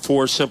the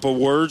 4 simple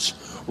words: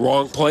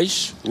 wrong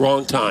place,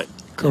 wrong time.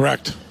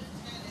 Correct.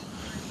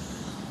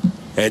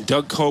 And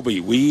Doug Colby,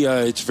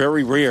 it's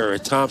very rare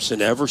at Thompson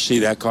to ever see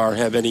that car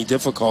have any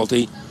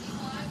difficulty.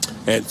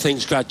 And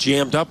things got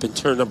jammed up in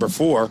turn number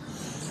 4.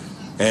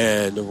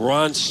 And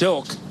Ron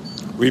Silk,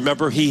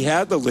 remember, he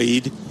had the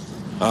lead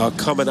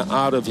coming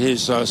out of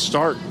his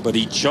start, but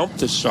he jumped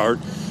the start.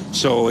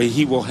 So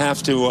he will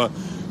have to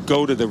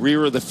go to the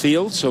rear of the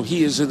field. So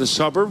he is in the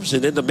suburbs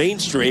and in the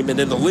mainstream, and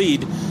in the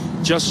lead,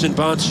 Justin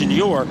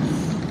Bonsignor.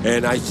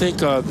 And I think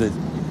the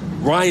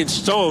Ryan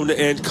Stone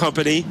and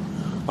company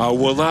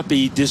will not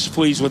be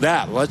displeased with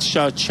that. Let's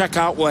check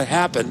out what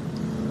happened.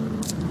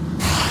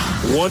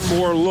 One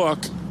more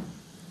look,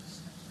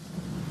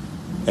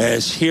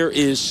 as here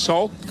is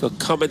Salk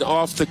coming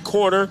off the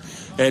corner,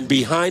 and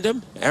behind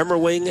him,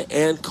 Emmerling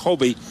and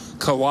Colby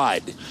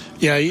collide.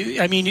 Yeah,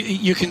 I mean,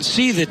 you can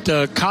see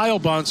that Kyle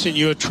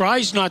Bonsignor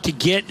tries not to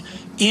get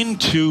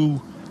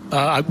into,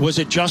 was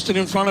it Justin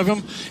in front of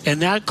him?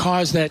 And that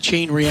caused that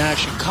chain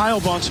reaction. Kyle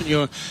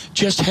Bonsignor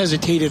just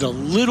hesitated a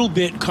little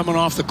bit coming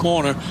off the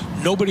corner.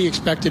 Nobody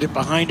expected it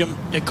behind him.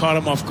 It caught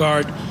him off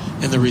guard.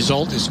 And the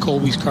result is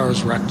Colby's car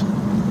is wrecked.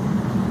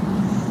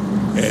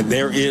 And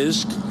there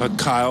is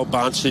Kyle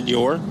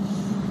Bonsignor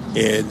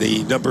in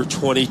the number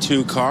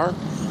 22 car.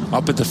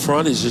 Up at the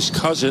front is his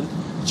cousin,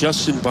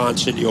 Justin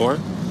Bonsignor.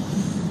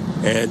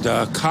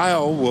 And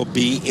Kyle will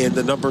be in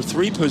the number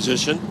 3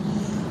 position.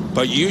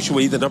 But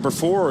usually the number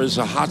 4 is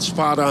a hot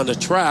spot on the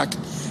track,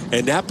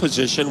 and that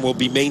position will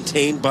be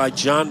maintained by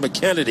John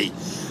McKennedy.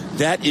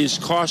 That is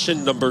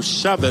caution number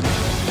 7.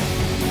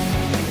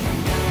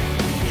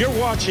 You're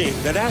watching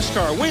the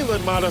NASCAR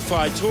Whelen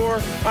Modified Tour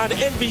on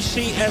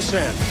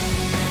NBCSN.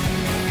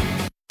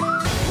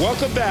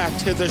 Welcome back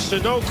to the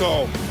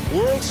Sunoco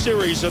World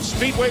Series of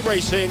Speedway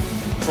Racing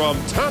from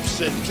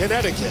Thompson,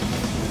 Connecticut.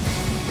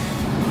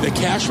 The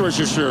cash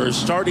register is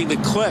starting to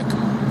click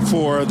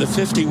for the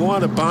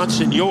 51 of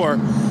Bonsignor,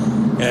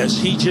 as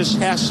he just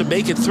has to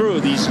make it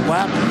through these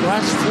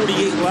last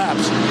 48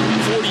 laps.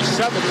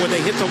 47 when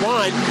they hit the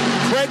line.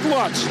 Craig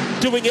Lutz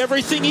doing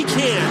everything he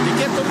can to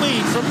get the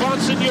lead from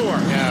Bonsignor.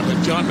 Yeah,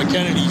 but John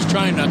McKennedy's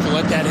trying not to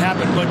let that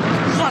happen, but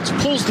Lutz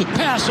pulls the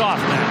pass off,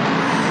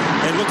 man.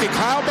 And look at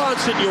Kyle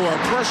Bonsignor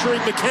pressuring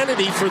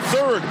McKennedy for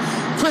 3rd.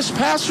 Chris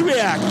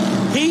Pastriak,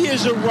 he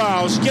is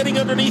aroused, getting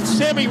underneath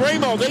Sammy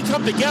Ramo. They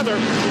come together,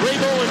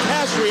 Ramo and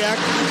Pastriak.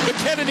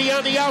 McKennedy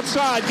on the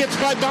outside, gets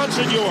by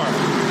Bonsignor.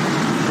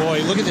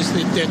 Boy, look at this.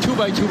 They're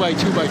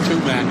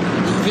 2x2x2x2, man.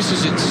 This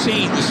is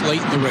insane this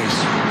late in the race.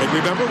 And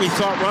remember, we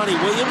thought Ronnie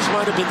Williams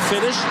might have been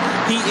finished.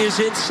 He is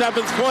in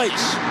 7th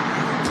place.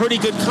 Pretty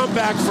good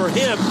comeback for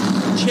him,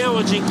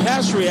 challenging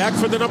Pastriak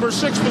for the number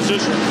 6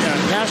 position. Yeah,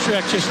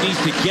 Pastriak just needs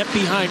to get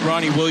behind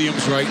Ronnie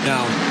Williams right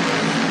now.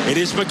 It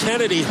is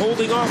McKennedy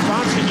holding off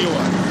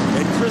Bonsignor.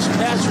 And Chris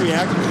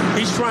Pastriak,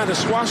 he's trying to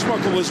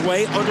swashbuckle his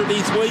way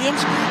underneath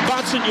Williams.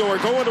 Bonsignor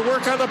going to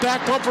work on the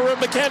back bumper of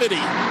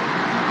McKennedy.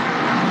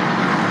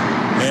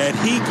 And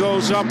he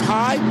goes up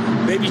high,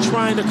 maybe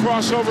trying to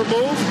crossover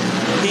move.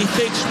 He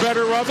thinks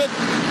better of it.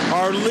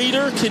 Our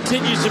leader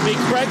continues to be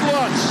Craig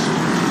Lutz.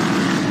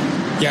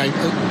 Yeah,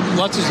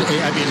 Lutz is,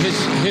 I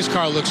mean, his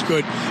car looks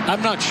good.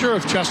 I'm not sure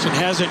if Justin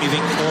has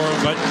anything for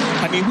him, but,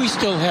 I mean, we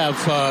still have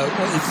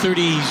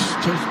 30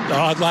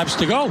 odd laps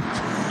to go.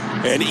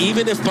 And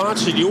even if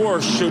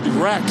Bonsignor should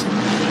wreck,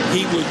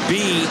 he would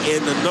be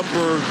in the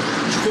number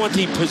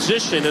 20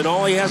 position, and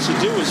all he has to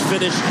do is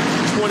finish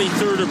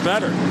 23rd or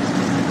better.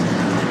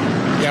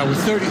 Yeah, with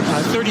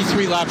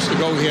 33 laps to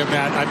go here,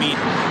 Matt. I mean,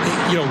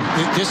 you know,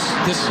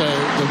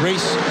 the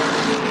race,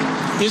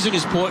 isn't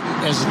as important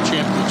as the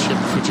championship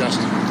for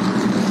Justin.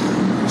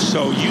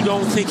 So you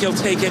don't think he'll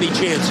take any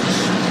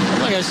chances?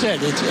 Like I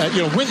said, it's,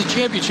 win the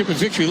championship at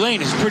Victory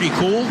Lane is pretty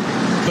cool,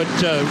 but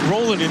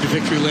rolling into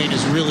Victory Lane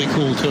is really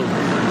cool too.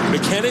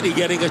 McKennedy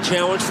getting a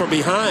challenge from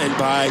behind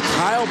by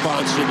Kyle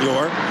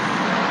Bonsignor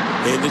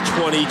in the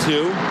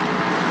 22.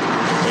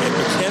 And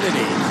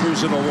McKennedy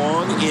cruising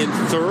along in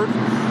third.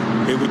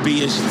 It would be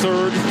his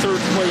third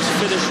place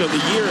finish of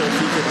the year if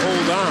he could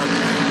hold on.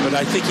 But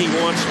I think he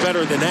wants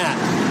better than that,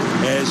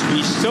 as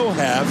we still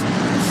have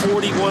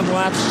 41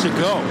 laps to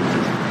go.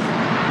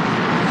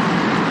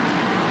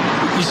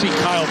 You see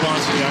Kyle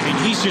Bonsignor, I mean,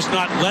 he's just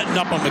not letting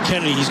up on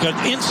McKennedy. He's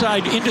got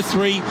inside into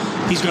 3.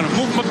 He's going to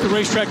move him up the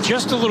racetrack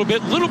just a little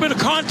bit of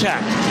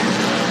contact.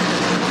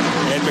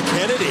 And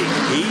McKennedy,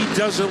 he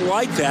doesn't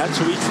like that,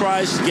 so he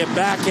tries to get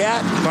back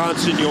at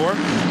Bonsignor.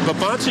 But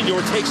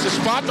Bonsignor takes the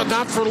spot, but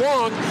not for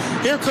long.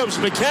 Here comes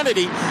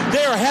McKennedy.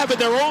 They are having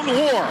their own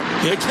war.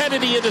 Yep.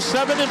 McKennedy in the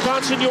 7 and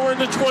Bonsignor in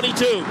the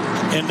 22.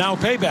 And now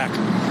payback.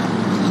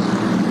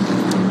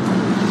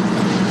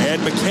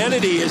 And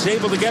McKennedy is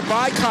able to get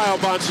by Kyle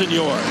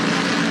Bonsignor.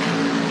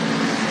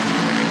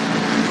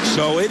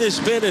 So it has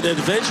been an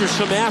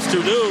adventuresome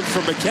afternoon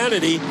for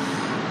McKennedy.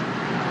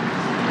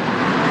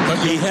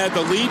 He had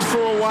the lead for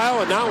a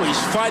while, and now he's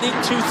fighting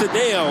tooth and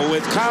nail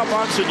with Kyle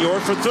Bonsignor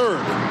for third.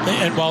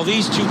 And while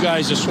these two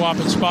guys are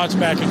swapping spots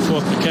back and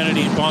forth,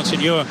 McKennedy and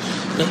Bonsignor,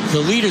 the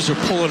leaders are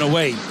pulling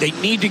away. They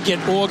need to get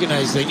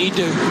organized. They need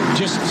to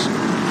just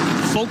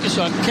focus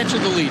on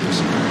catching the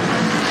leaders.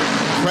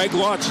 Craig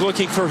Lutz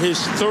looking for his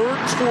third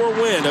Tour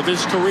win of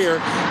his career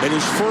and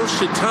his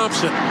first at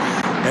Thompson,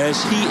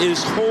 as he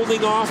is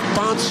holding off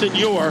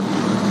Bonsignor.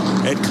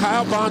 And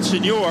Kyle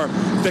Bonsignor,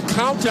 the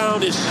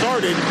countdown is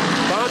started.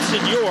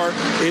 Bonsignor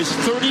is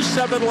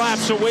 37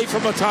 laps away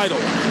from a title.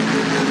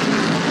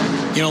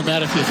 You know,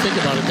 Matt, if you think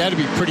about it, that'd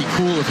be pretty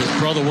cool if his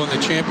brother won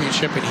the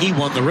championship and he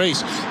won the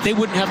race. They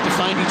wouldn't have to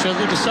find each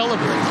other to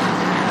celebrate.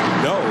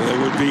 No, it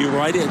would be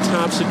right at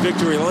Thompson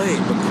Victory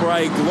Lane. But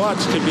Craig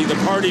Lutz could be the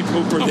party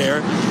pooper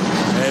there,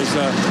 as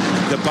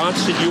the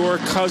Bonsignor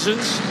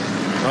cousins,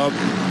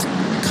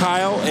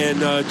 Kyle and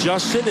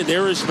Justin, and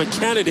there is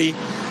McKennedy.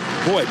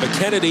 Boy,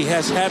 McKennedy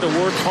has had to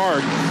work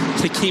hard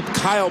to keep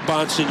Kyle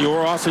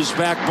Bonsignor off his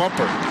back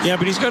bumper. Yeah,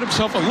 but he's got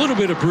himself a little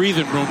bit of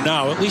breathing room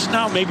now. At least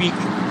now maybe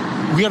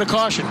we got a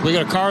caution. We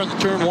got a car in the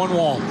turn 1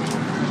 wall.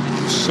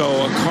 So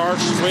a car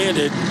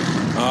stranded.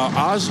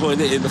 Oslin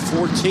in the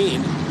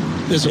 14.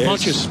 There's a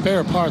bunch of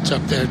spare parts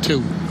up there, too.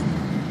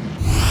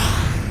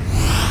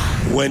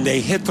 When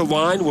they hit the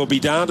line, we'll be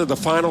down to the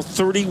final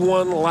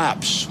 31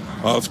 laps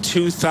of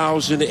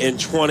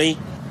 2020.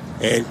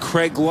 And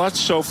Craig Lutz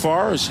so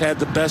far has had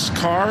the best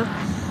car,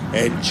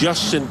 and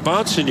Justin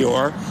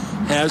Bonsignor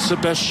has the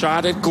best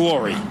shot at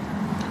glory.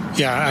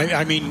 Yeah,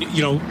 I mean,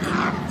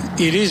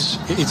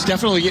 it's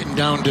definitely getting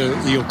down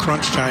to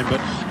crunch time, but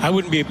I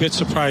wouldn't be a bit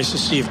surprised to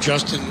see if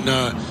Justin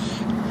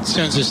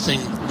sends this thing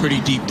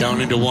pretty deep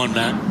down into 1,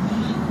 Matt.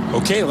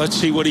 Okay, let's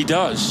see what he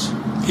does.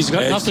 He's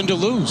got nothing to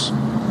lose.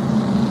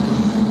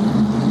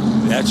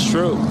 That's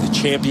true. The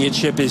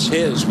championship is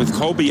his with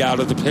Kobe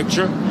out of the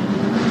picture.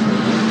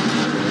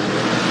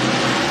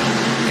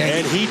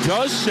 And he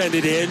does send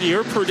it in.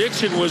 Your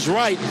prediction was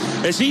right,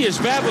 as he is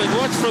battling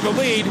Lutz for the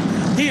lead.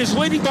 He is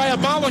leading by a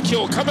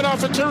molecule coming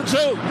off of turn 2.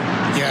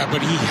 Yeah,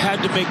 but he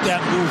had to make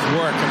that move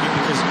work. I mean,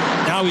 because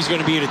now he's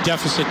going to be at a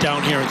deficit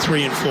down here in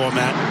 3 and 4,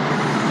 Matt.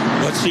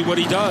 Let's see what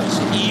he does.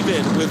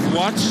 Even with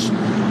Lutz.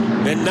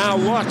 And now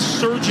Lutz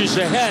surges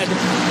ahead.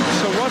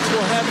 So Lutz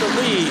will have the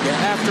lead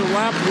after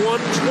lap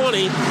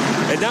 120.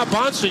 And now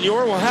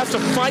Bonsignor will have to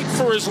fight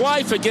for his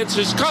life against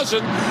his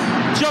cousin,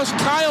 just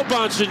Kyle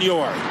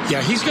Bonsignor.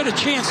 Yeah, he's got a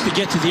chance to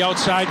get to the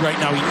outside right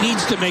now. He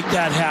needs to make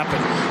that happen.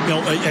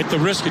 At the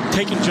risk of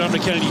taking John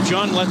McKennedy.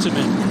 John lets him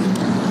in.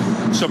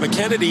 So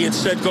McKennedy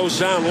instead goes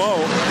down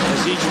low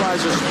as he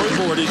tries to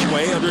springboard his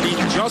way underneath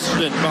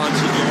Justin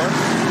Bonsignor.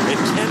 And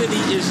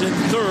Kennedy is in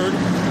 3rd,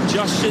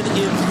 Justin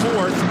in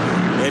 4th.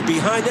 And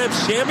behind them,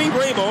 Sammy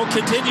Ramo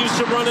continues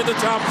to run in the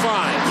top 5.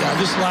 Yeah,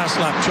 this last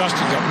lap,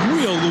 Justin got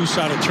real loose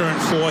out of turn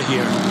 4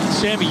 here.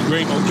 Sammy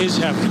Ramo is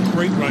having a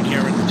great run here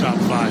in the top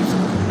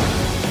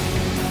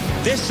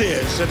 5. This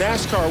is the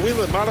NASCAR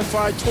Whelen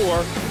Modified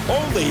Tour,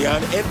 only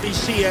on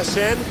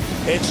NBCSN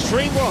and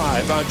stream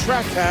live on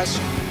Track Pass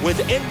with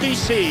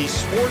NBC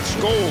Sports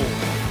Gold.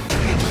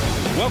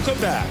 Welcome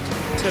back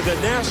to the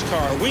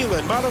NASCAR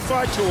Whelen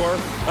Modified Tour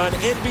on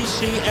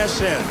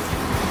NBCSN.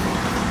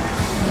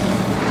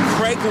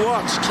 Craig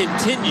Lutz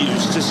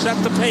continues to set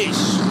the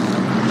pace.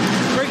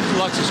 Craig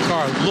Lutz's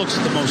car looks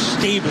the most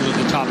stable in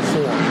the top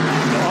 4.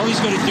 All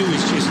he's going to do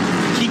is just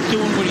keep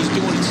doing what he's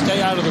doing and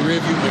stay out of the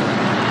rearview mirror.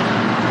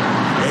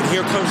 And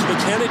here comes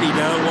McKennedy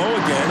down low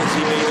again as he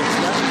made a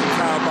step to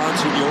Kyle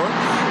Bonsignor.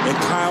 And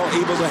Kyle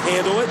able to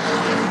handle it.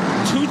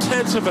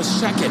 0.2 of a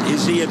second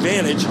is the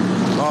advantage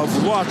of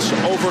Lutz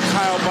over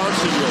Kyle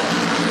Bonsignor.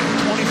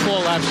 24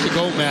 laps to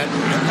go, Matt.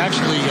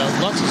 Actually,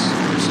 Lutz is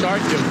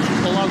starting to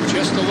pull out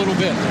just a little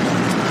bit.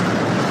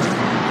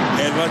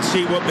 And let's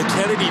see what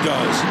McKennedy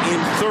does in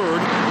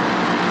 3rd.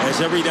 as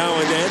every now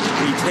and then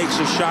he takes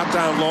a shot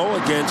down low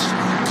against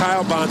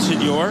Kyle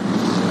Bonsignore.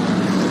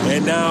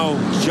 And now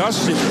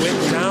Justin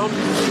went down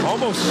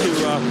almost to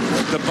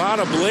the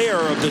bottom layer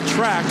of the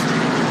track.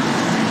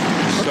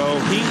 So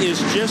he is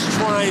just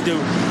trying to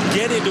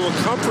get into a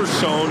comfort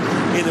zone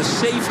in a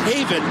safe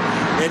haven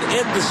and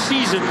end the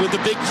season with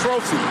a big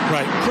trophy.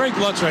 Right. Craig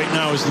Lutz right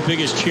now is the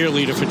biggest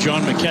cheerleader for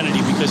John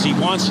McKennedy because he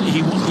wants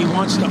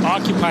to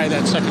occupy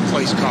that second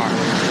place car.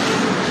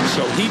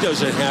 So he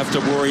doesn't have to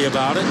worry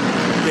about it.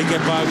 They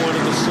get by one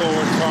of the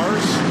slower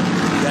cars.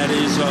 That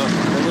is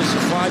Melissa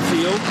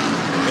Fifield.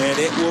 And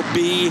it will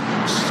be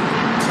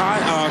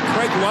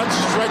Craig Lutz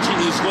stretching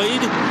his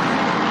lead.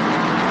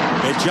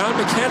 And John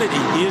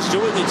McKennedy is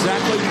doing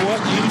exactly what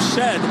you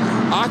said,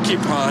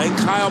 occupying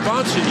Kyle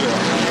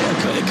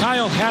Bonsignore.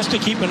 Kyle has to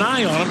keep an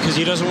eye on him because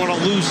he doesn't want to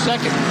lose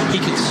second. He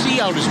can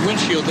see out his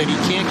windshield that he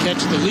can't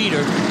catch the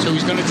leader, so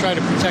he's going to try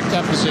to protect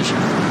that position.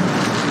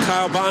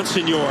 Kyle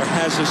Bonsignore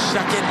has a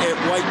second at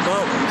White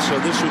Mountain, so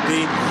this would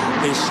be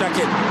his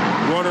second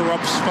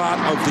runner-up spot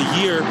of the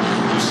year.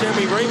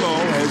 Sammy Ramo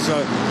has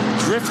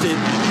drifted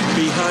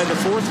behind the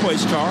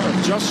fourth-place car of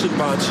Justin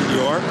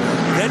Bonsignore.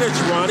 Then it's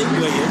Ronnie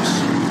Williams.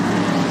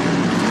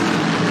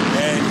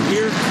 And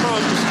here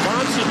comes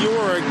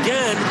Bonsignore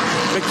again.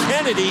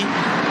 McKennedy,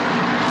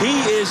 he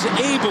is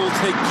able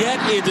to get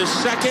into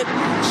second.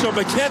 So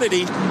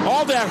McKennedy,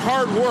 all that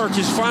hard work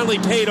is finally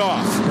paid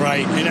off.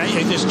 Right,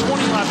 and there's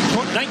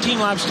 19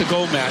 laps to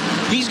go, Matt.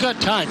 He's got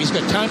time. He's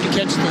got time to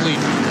catch the lead.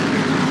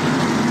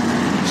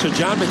 So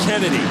John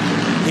McKennedy,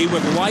 he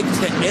would like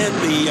to end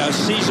the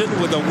season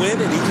with a win,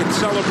 and he can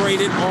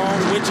celebrate it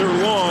all winter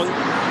long.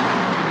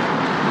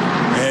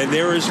 And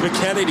there is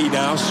McKennedy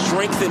now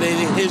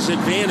strengthening his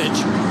advantage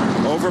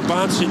over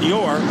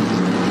Bonsignore.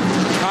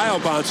 Kyle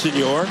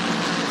Bonsignore,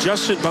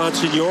 Justin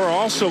Bonsignore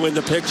also in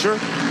the picture.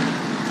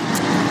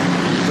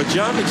 But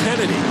John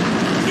McKennedy,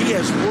 he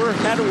has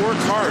had to work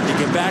hard to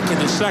get back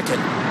into second,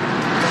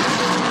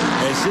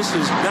 as this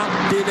has not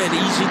been an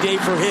easy day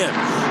for him.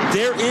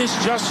 There is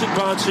Justin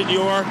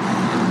Bonsignore.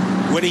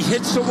 When he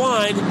hits the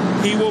line,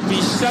 he will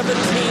be 17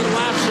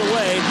 laps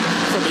away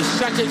from his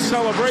second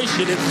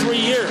celebration in 3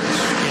 years.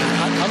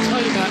 I'll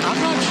tell you, Matt,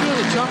 I'm not sure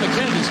that John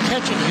McKennedy's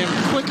catching him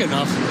quick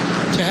enough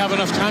to have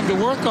enough time to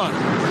work on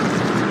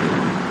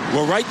him.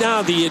 Well, right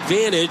now, the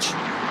advantage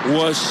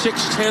was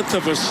 0.6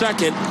 of a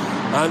second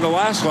on the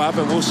last lap,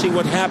 and we'll see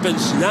what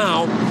happens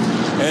now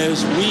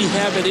as we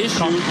have an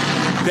issue.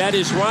 That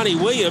is Ronnie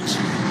Williams.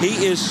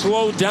 He is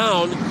slowed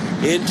down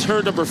in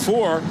turn number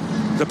 4.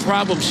 The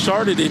problem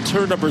started in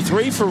turn number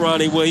 3 for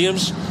Ronnie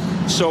Williams.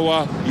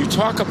 So you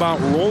talk about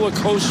roller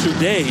coaster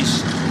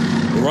days.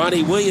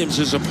 Ronnie Williams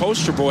is a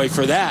poster boy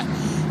for that.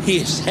 He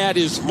has had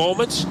his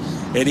moments,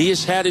 and he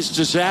has had his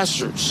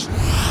disasters.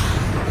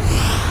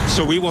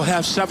 So we will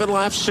have 7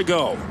 laps to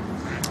go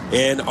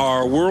in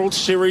our World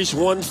Series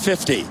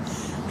 150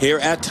 here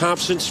at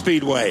Thompson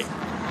Speedway.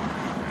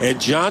 And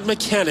John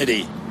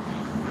McKennedy,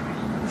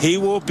 he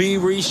will be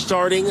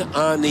restarting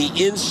on the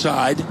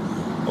inside,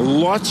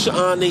 Lutz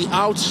on the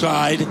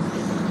outside.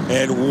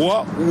 And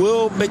what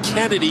will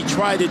McKennedy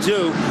try to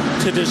do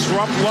to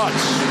disrupt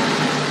Lutz?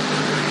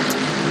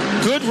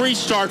 Good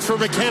restart for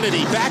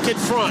McKennedy, back in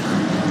front.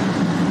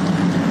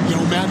 You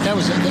know, Matt, that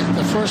was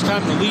the first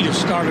time the leader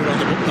started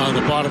on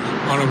the bottom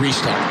on a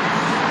restart.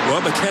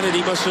 Well,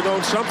 McKennedy must have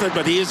known something,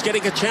 but he is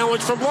getting a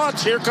challenge from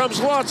Lutz. Here comes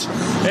Lutz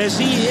as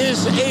he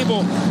is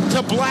able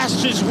to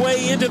blast his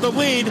way into the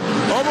lead.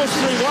 Almost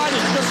 3 wide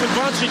as Justin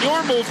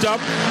Bonsignore moved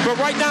up, but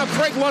right now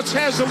Craig Lutz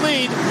has the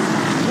lead.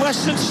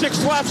 Less than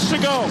 6 laps to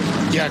go.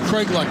 Yeah,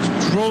 Craig Lutz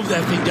drove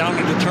that thing down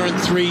into turn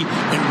 3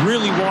 and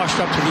really washed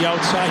up to the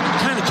outside.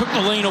 Kind of took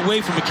the lane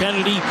away from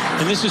McKennedy,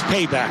 and this is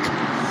payback.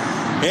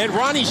 And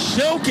Ronnie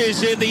Silk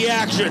is in the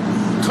action.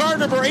 Car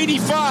number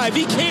 85.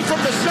 He came from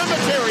the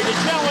cemetery to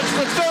challenge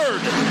for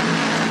 3rd.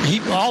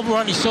 All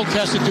Ronnie Silk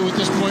has to do at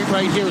this point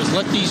right here is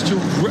let these two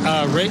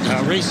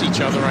race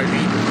each other, I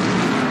mean.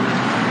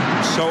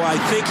 So I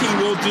think he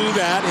will do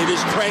that. It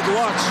is Craig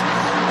Lutz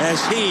as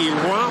he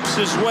romps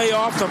his way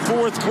off the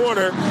 4th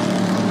corner.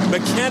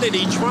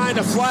 McKennedy trying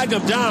to flag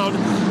him down.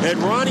 And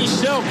Ronnie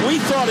Silk, we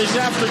thought his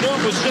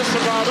afternoon was just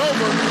about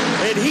over,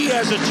 and he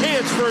has a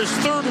chance for his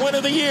 3rd win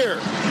of the year.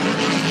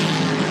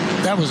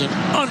 That was an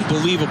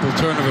unbelievable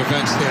turn of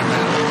events there,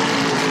 man.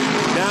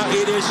 Now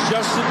it is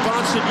Justin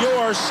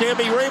Bonsignore,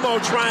 Sammy Ramo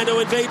trying to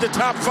invade the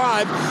top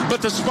 5,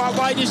 but the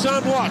spotlight is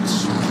on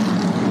Lutz.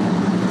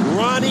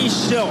 Ronnie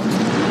Silk.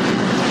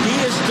 He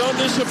has done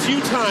this a few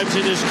times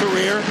in his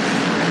career.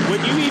 When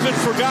you even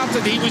forgot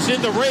that he was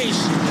in the race,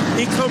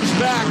 he comes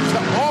back to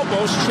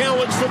almost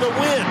challenge for the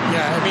win.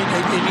 Yeah, I mean,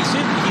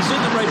 he's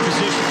in the right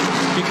position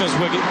because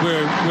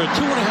we're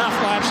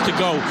 2.5 laps to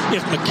go.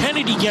 If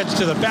McKennedy gets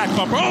to the back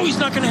bumper, he's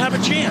not going to have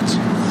a chance.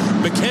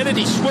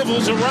 McKennedy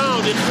swivels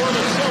around in front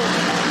of Silk,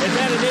 and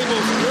that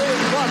enables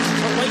Craig Lutz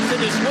to lengthen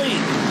his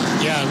lead.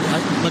 Yeah,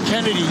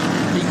 McKennedy,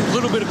 a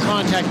little bit of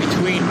contact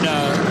between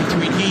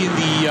he and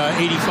the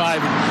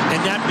 85,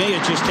 and that may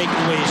have just taken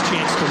away his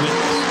chance to win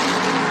this.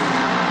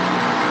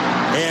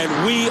 And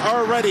we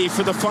are ready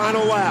for the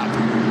final lap.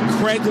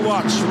 Craig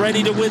Lutz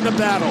ready to win the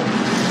battle.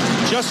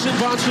 Justin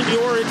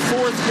Bonsignore in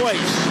 4th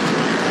place.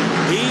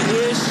 He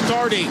is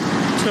starting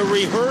to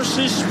rehearse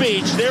his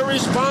speech. There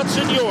is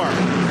Bonsignore.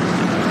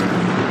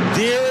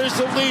 There is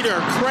the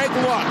leader, Craig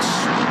Lutz,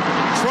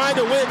 trying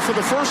to win for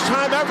the first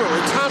time ever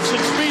at Thompson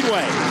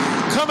Speedway.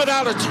 Coming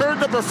out of turn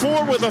number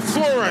 4 with a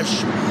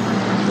flourish.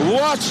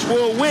 Lutz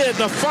will win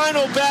the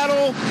final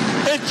battle,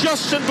 and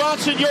Justin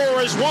Bonsignore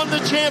has won the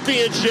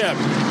championship.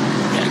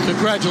 And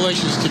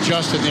congratulations to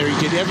Justin there. He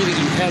did everything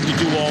he had to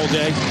do all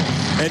day.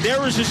 And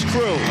there is his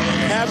crew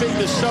having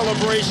the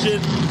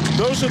celebration.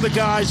 Those are the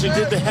guys who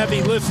did the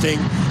heavy lifting.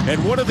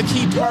 And one of the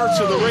key parts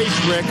of the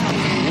race, Rick,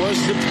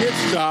 was the pit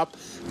stop.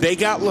 They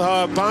got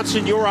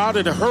Bonsignore out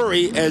in a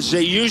hurry, as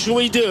they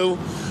usually do.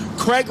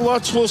 Craig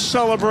Lutz will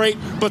celebrate,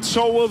 but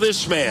so will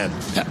this man,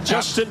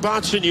 Justin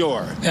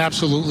Bonsignore.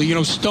 Absolutely. You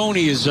know,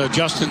 Stoney is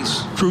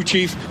Justin's crew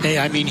chief. Hey,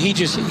 I mean,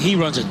 he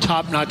runs a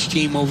top-notch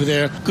team over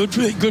there. Good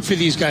for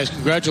these guys.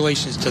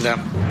 Congratulations to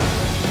them.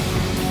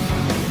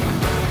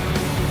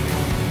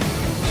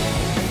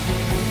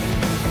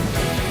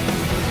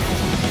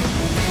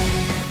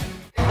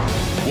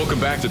 Welcome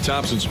back to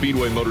Thompson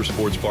Speedway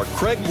Motorsports Park.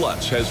 Craig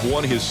Lutz has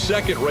won his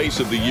 2nd race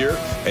of the year,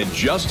 and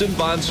Justin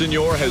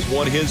Bonsignore has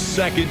won his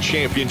 2nd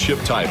championship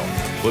title.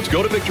 Let's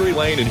go to Victory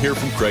Lane and hear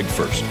from Craig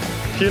first.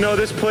 You know,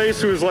 this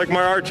place was like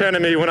my arch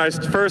enemy. When I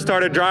first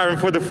started driving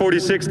for the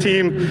 46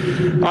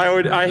 team,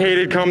 I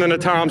hated coming to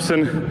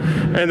Thompson.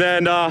 And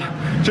then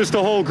just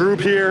the whole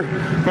group here,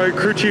 my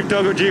crew chief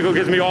Doug Ojigo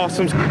gives me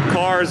awesome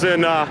cars,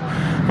 and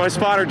my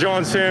spotter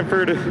John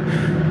Sanford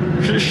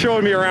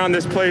showed me around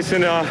this place,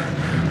 and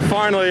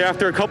finally,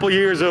 after a couple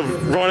years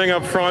of running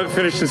up front,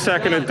 finishing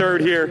 2nd and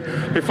 3rd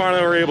here, we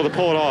finally were able to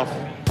pull it off.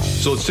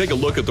 So let's take a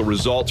look at the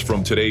results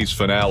from today's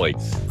finale.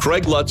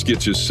 Craig Lutz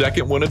gets his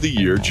 2nd win of the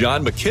year.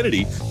 John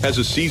McKinney has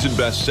a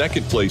season-best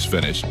 2nd place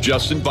finish.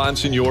 Justin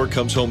Bonsignore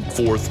comes home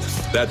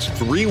 4th. That's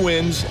 3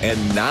 wins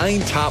and 9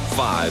 top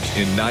 5s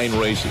in 9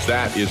 races.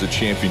 That is a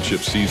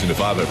championship season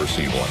if I've ever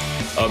seen one.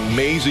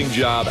 Amazing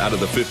job out of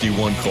the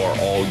 51 car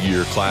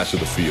all-year class of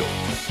the field.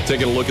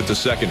 Taking a look at the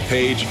 2nd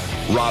page,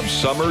 Rob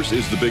Summers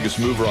is the biggest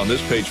mover on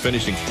this page,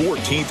 finishing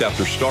 14th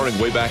after starting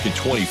way back in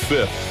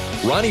 25th.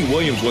 Ronnie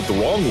Williams went the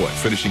wrong way,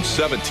 finishing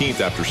 17th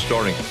after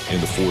starting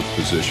in the 4th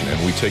position.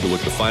 And we take a look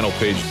at the final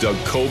page. Doug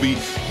Kobe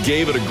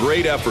gave it a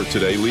great effort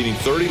today, leading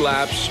 30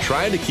 laps,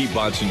 trying to keep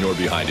Bonsignore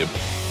behind him.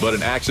 But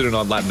an accident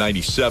on lap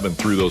 97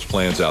 threw those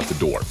plans out the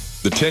door.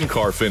 The 10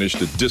 car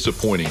finished a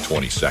disappointing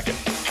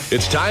 22nd.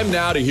 It's time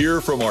now to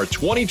hear from our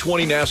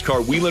 2020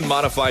 NASCAR Whelen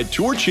Modified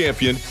Tour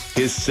champion,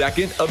 his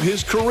 2nd of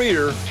his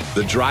career,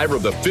 the driver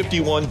of the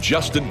 51,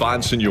 Justin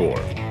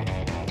Bonsignore.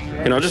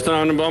 You know, just an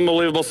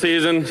unbelievable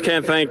season.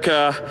 Can't thank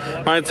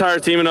my entire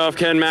team enough.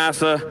 Ken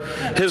Massa,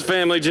 his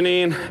family,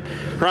 Janine.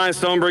 Ryan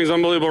Stone brings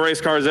unbelievable race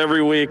cars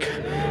every week.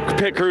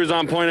 Pit crews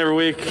on point every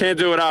week. Can't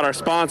do it without our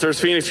sponsors,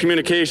 Phoenix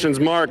Communications,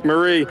 Mark,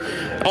 Marie,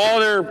 all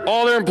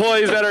their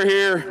employees that are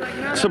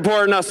here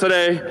supporting us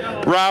today.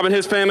 Rob and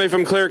his family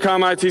from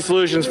Clearcom IT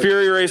Solutions,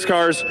 Fury Race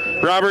Cars,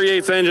 Robert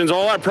Yates Engines,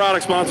 all our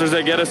product sponsors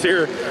that get us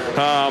here.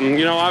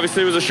 You know,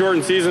 obviously it was a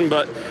shortened season,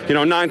 but you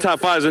know, 9 top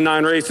 5s in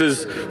 9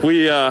 races.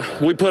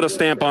 We put a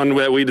stamp on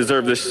that we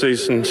deserve this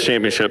season's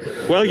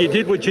championship. Well, you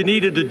did what you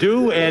needed to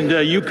do,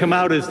 and you come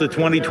out as the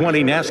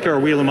 2020 NASCAR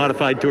Whelen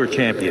Modified Tour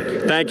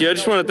champion. Thank you. I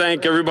just want to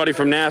thank everybody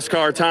from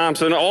NASCAR,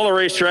 Thompson, all the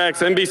racetracks,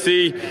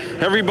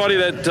 NBC, everybody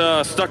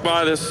that stuck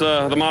by this,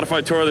 the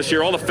Modified Tour this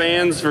year, all the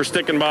fans for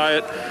sticking by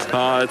it.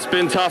 It's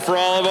been tough for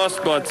all of us,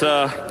 but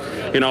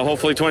you know,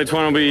 hopefully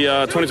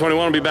 2021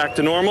 will be back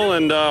to normal,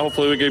 and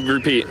hopefully we can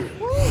repeat.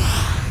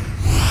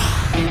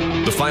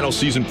 The final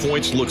season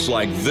points looks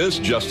like this.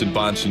 Justin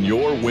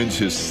Bonsignore wins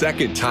his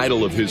 2nd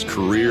title of his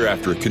career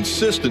after a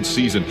consistent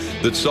season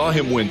that saw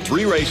him win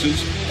 3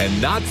 races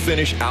and not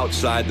finish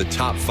outside the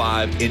top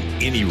 5 in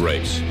any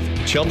race.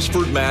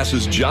 Chelmsford,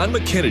 Mass's John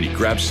McKinney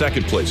grabbed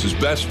 2nd place, his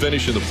best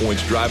finish in the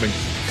points, driving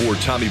for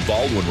Tommy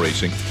Baldwin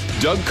Racing.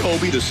 Doug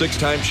Kobe, the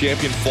 6-time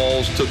champion,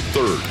 falls to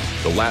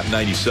 3rd. The lap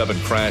 97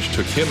 crash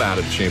took him out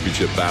of the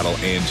championship battle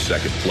and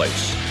 2nd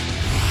place.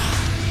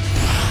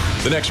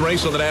 The next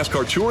race on the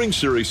NASCAR Touring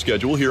Series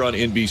schedule here on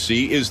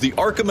NBC is the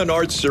ARCA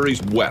Menards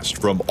Series West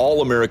from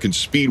All-American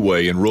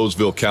Speedway in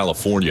Roseville,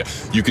 California.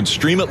 You can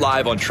stream it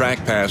live on Track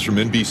Pass from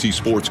NBC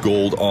Sports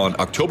Gold on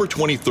October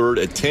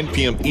 23rd at 10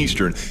 p.m.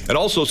 Eastern, and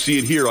also see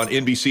it here on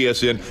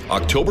NBCSN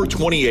October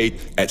 28th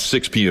at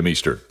 6 p.m.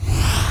 Eastern.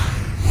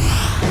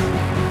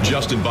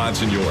 Justin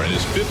Bonsignore and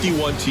his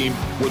 51 team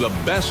were the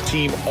best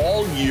team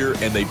all year,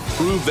 and they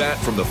proved that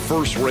from the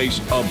first race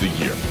of the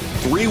year.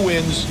 3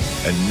 wins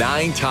and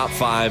 9 top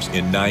 5s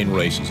in 9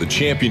 races. A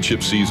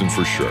championship season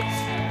for sure.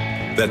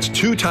 That's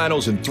 2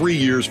 titles in 3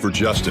 years for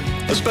Justin.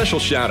 A special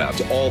shout out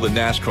to all the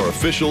NASCAR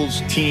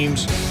officials,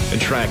 teams,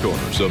 and track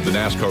owners of the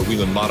NASCAR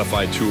Whelen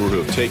Modified Tour who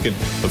have taken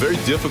a very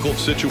difficult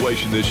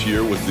situation this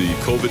year with the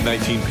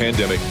COVID-19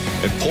 pandemic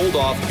and pulled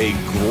off a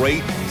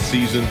great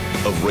season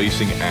of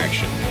racing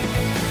action.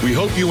 We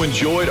hope you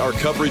enjoyed our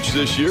coverage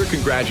this year.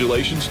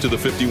 Congratulations to the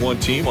 51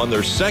 team on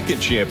their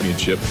second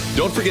championship.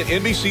 Don't forget,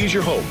 NBC is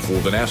your home for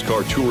the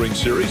NASCAR Touring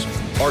Series,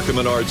 ARCA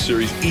Menard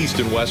Series East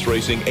and West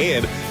Racing,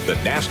 and the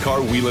NASCAR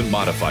Whelen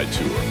Modified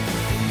Tour.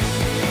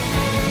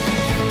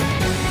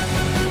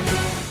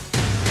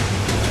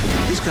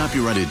 This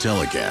copyrighted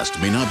telecast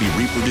may not be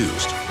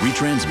reproduced,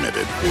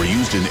 retransmitted, or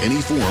used in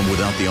any form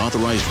without the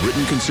authorized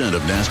written consent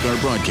of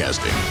NASCAR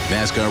Broadcasting.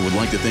 NASCAR would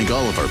like to thank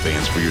all of our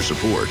fans for your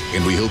support,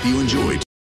 and we hope you enjoyed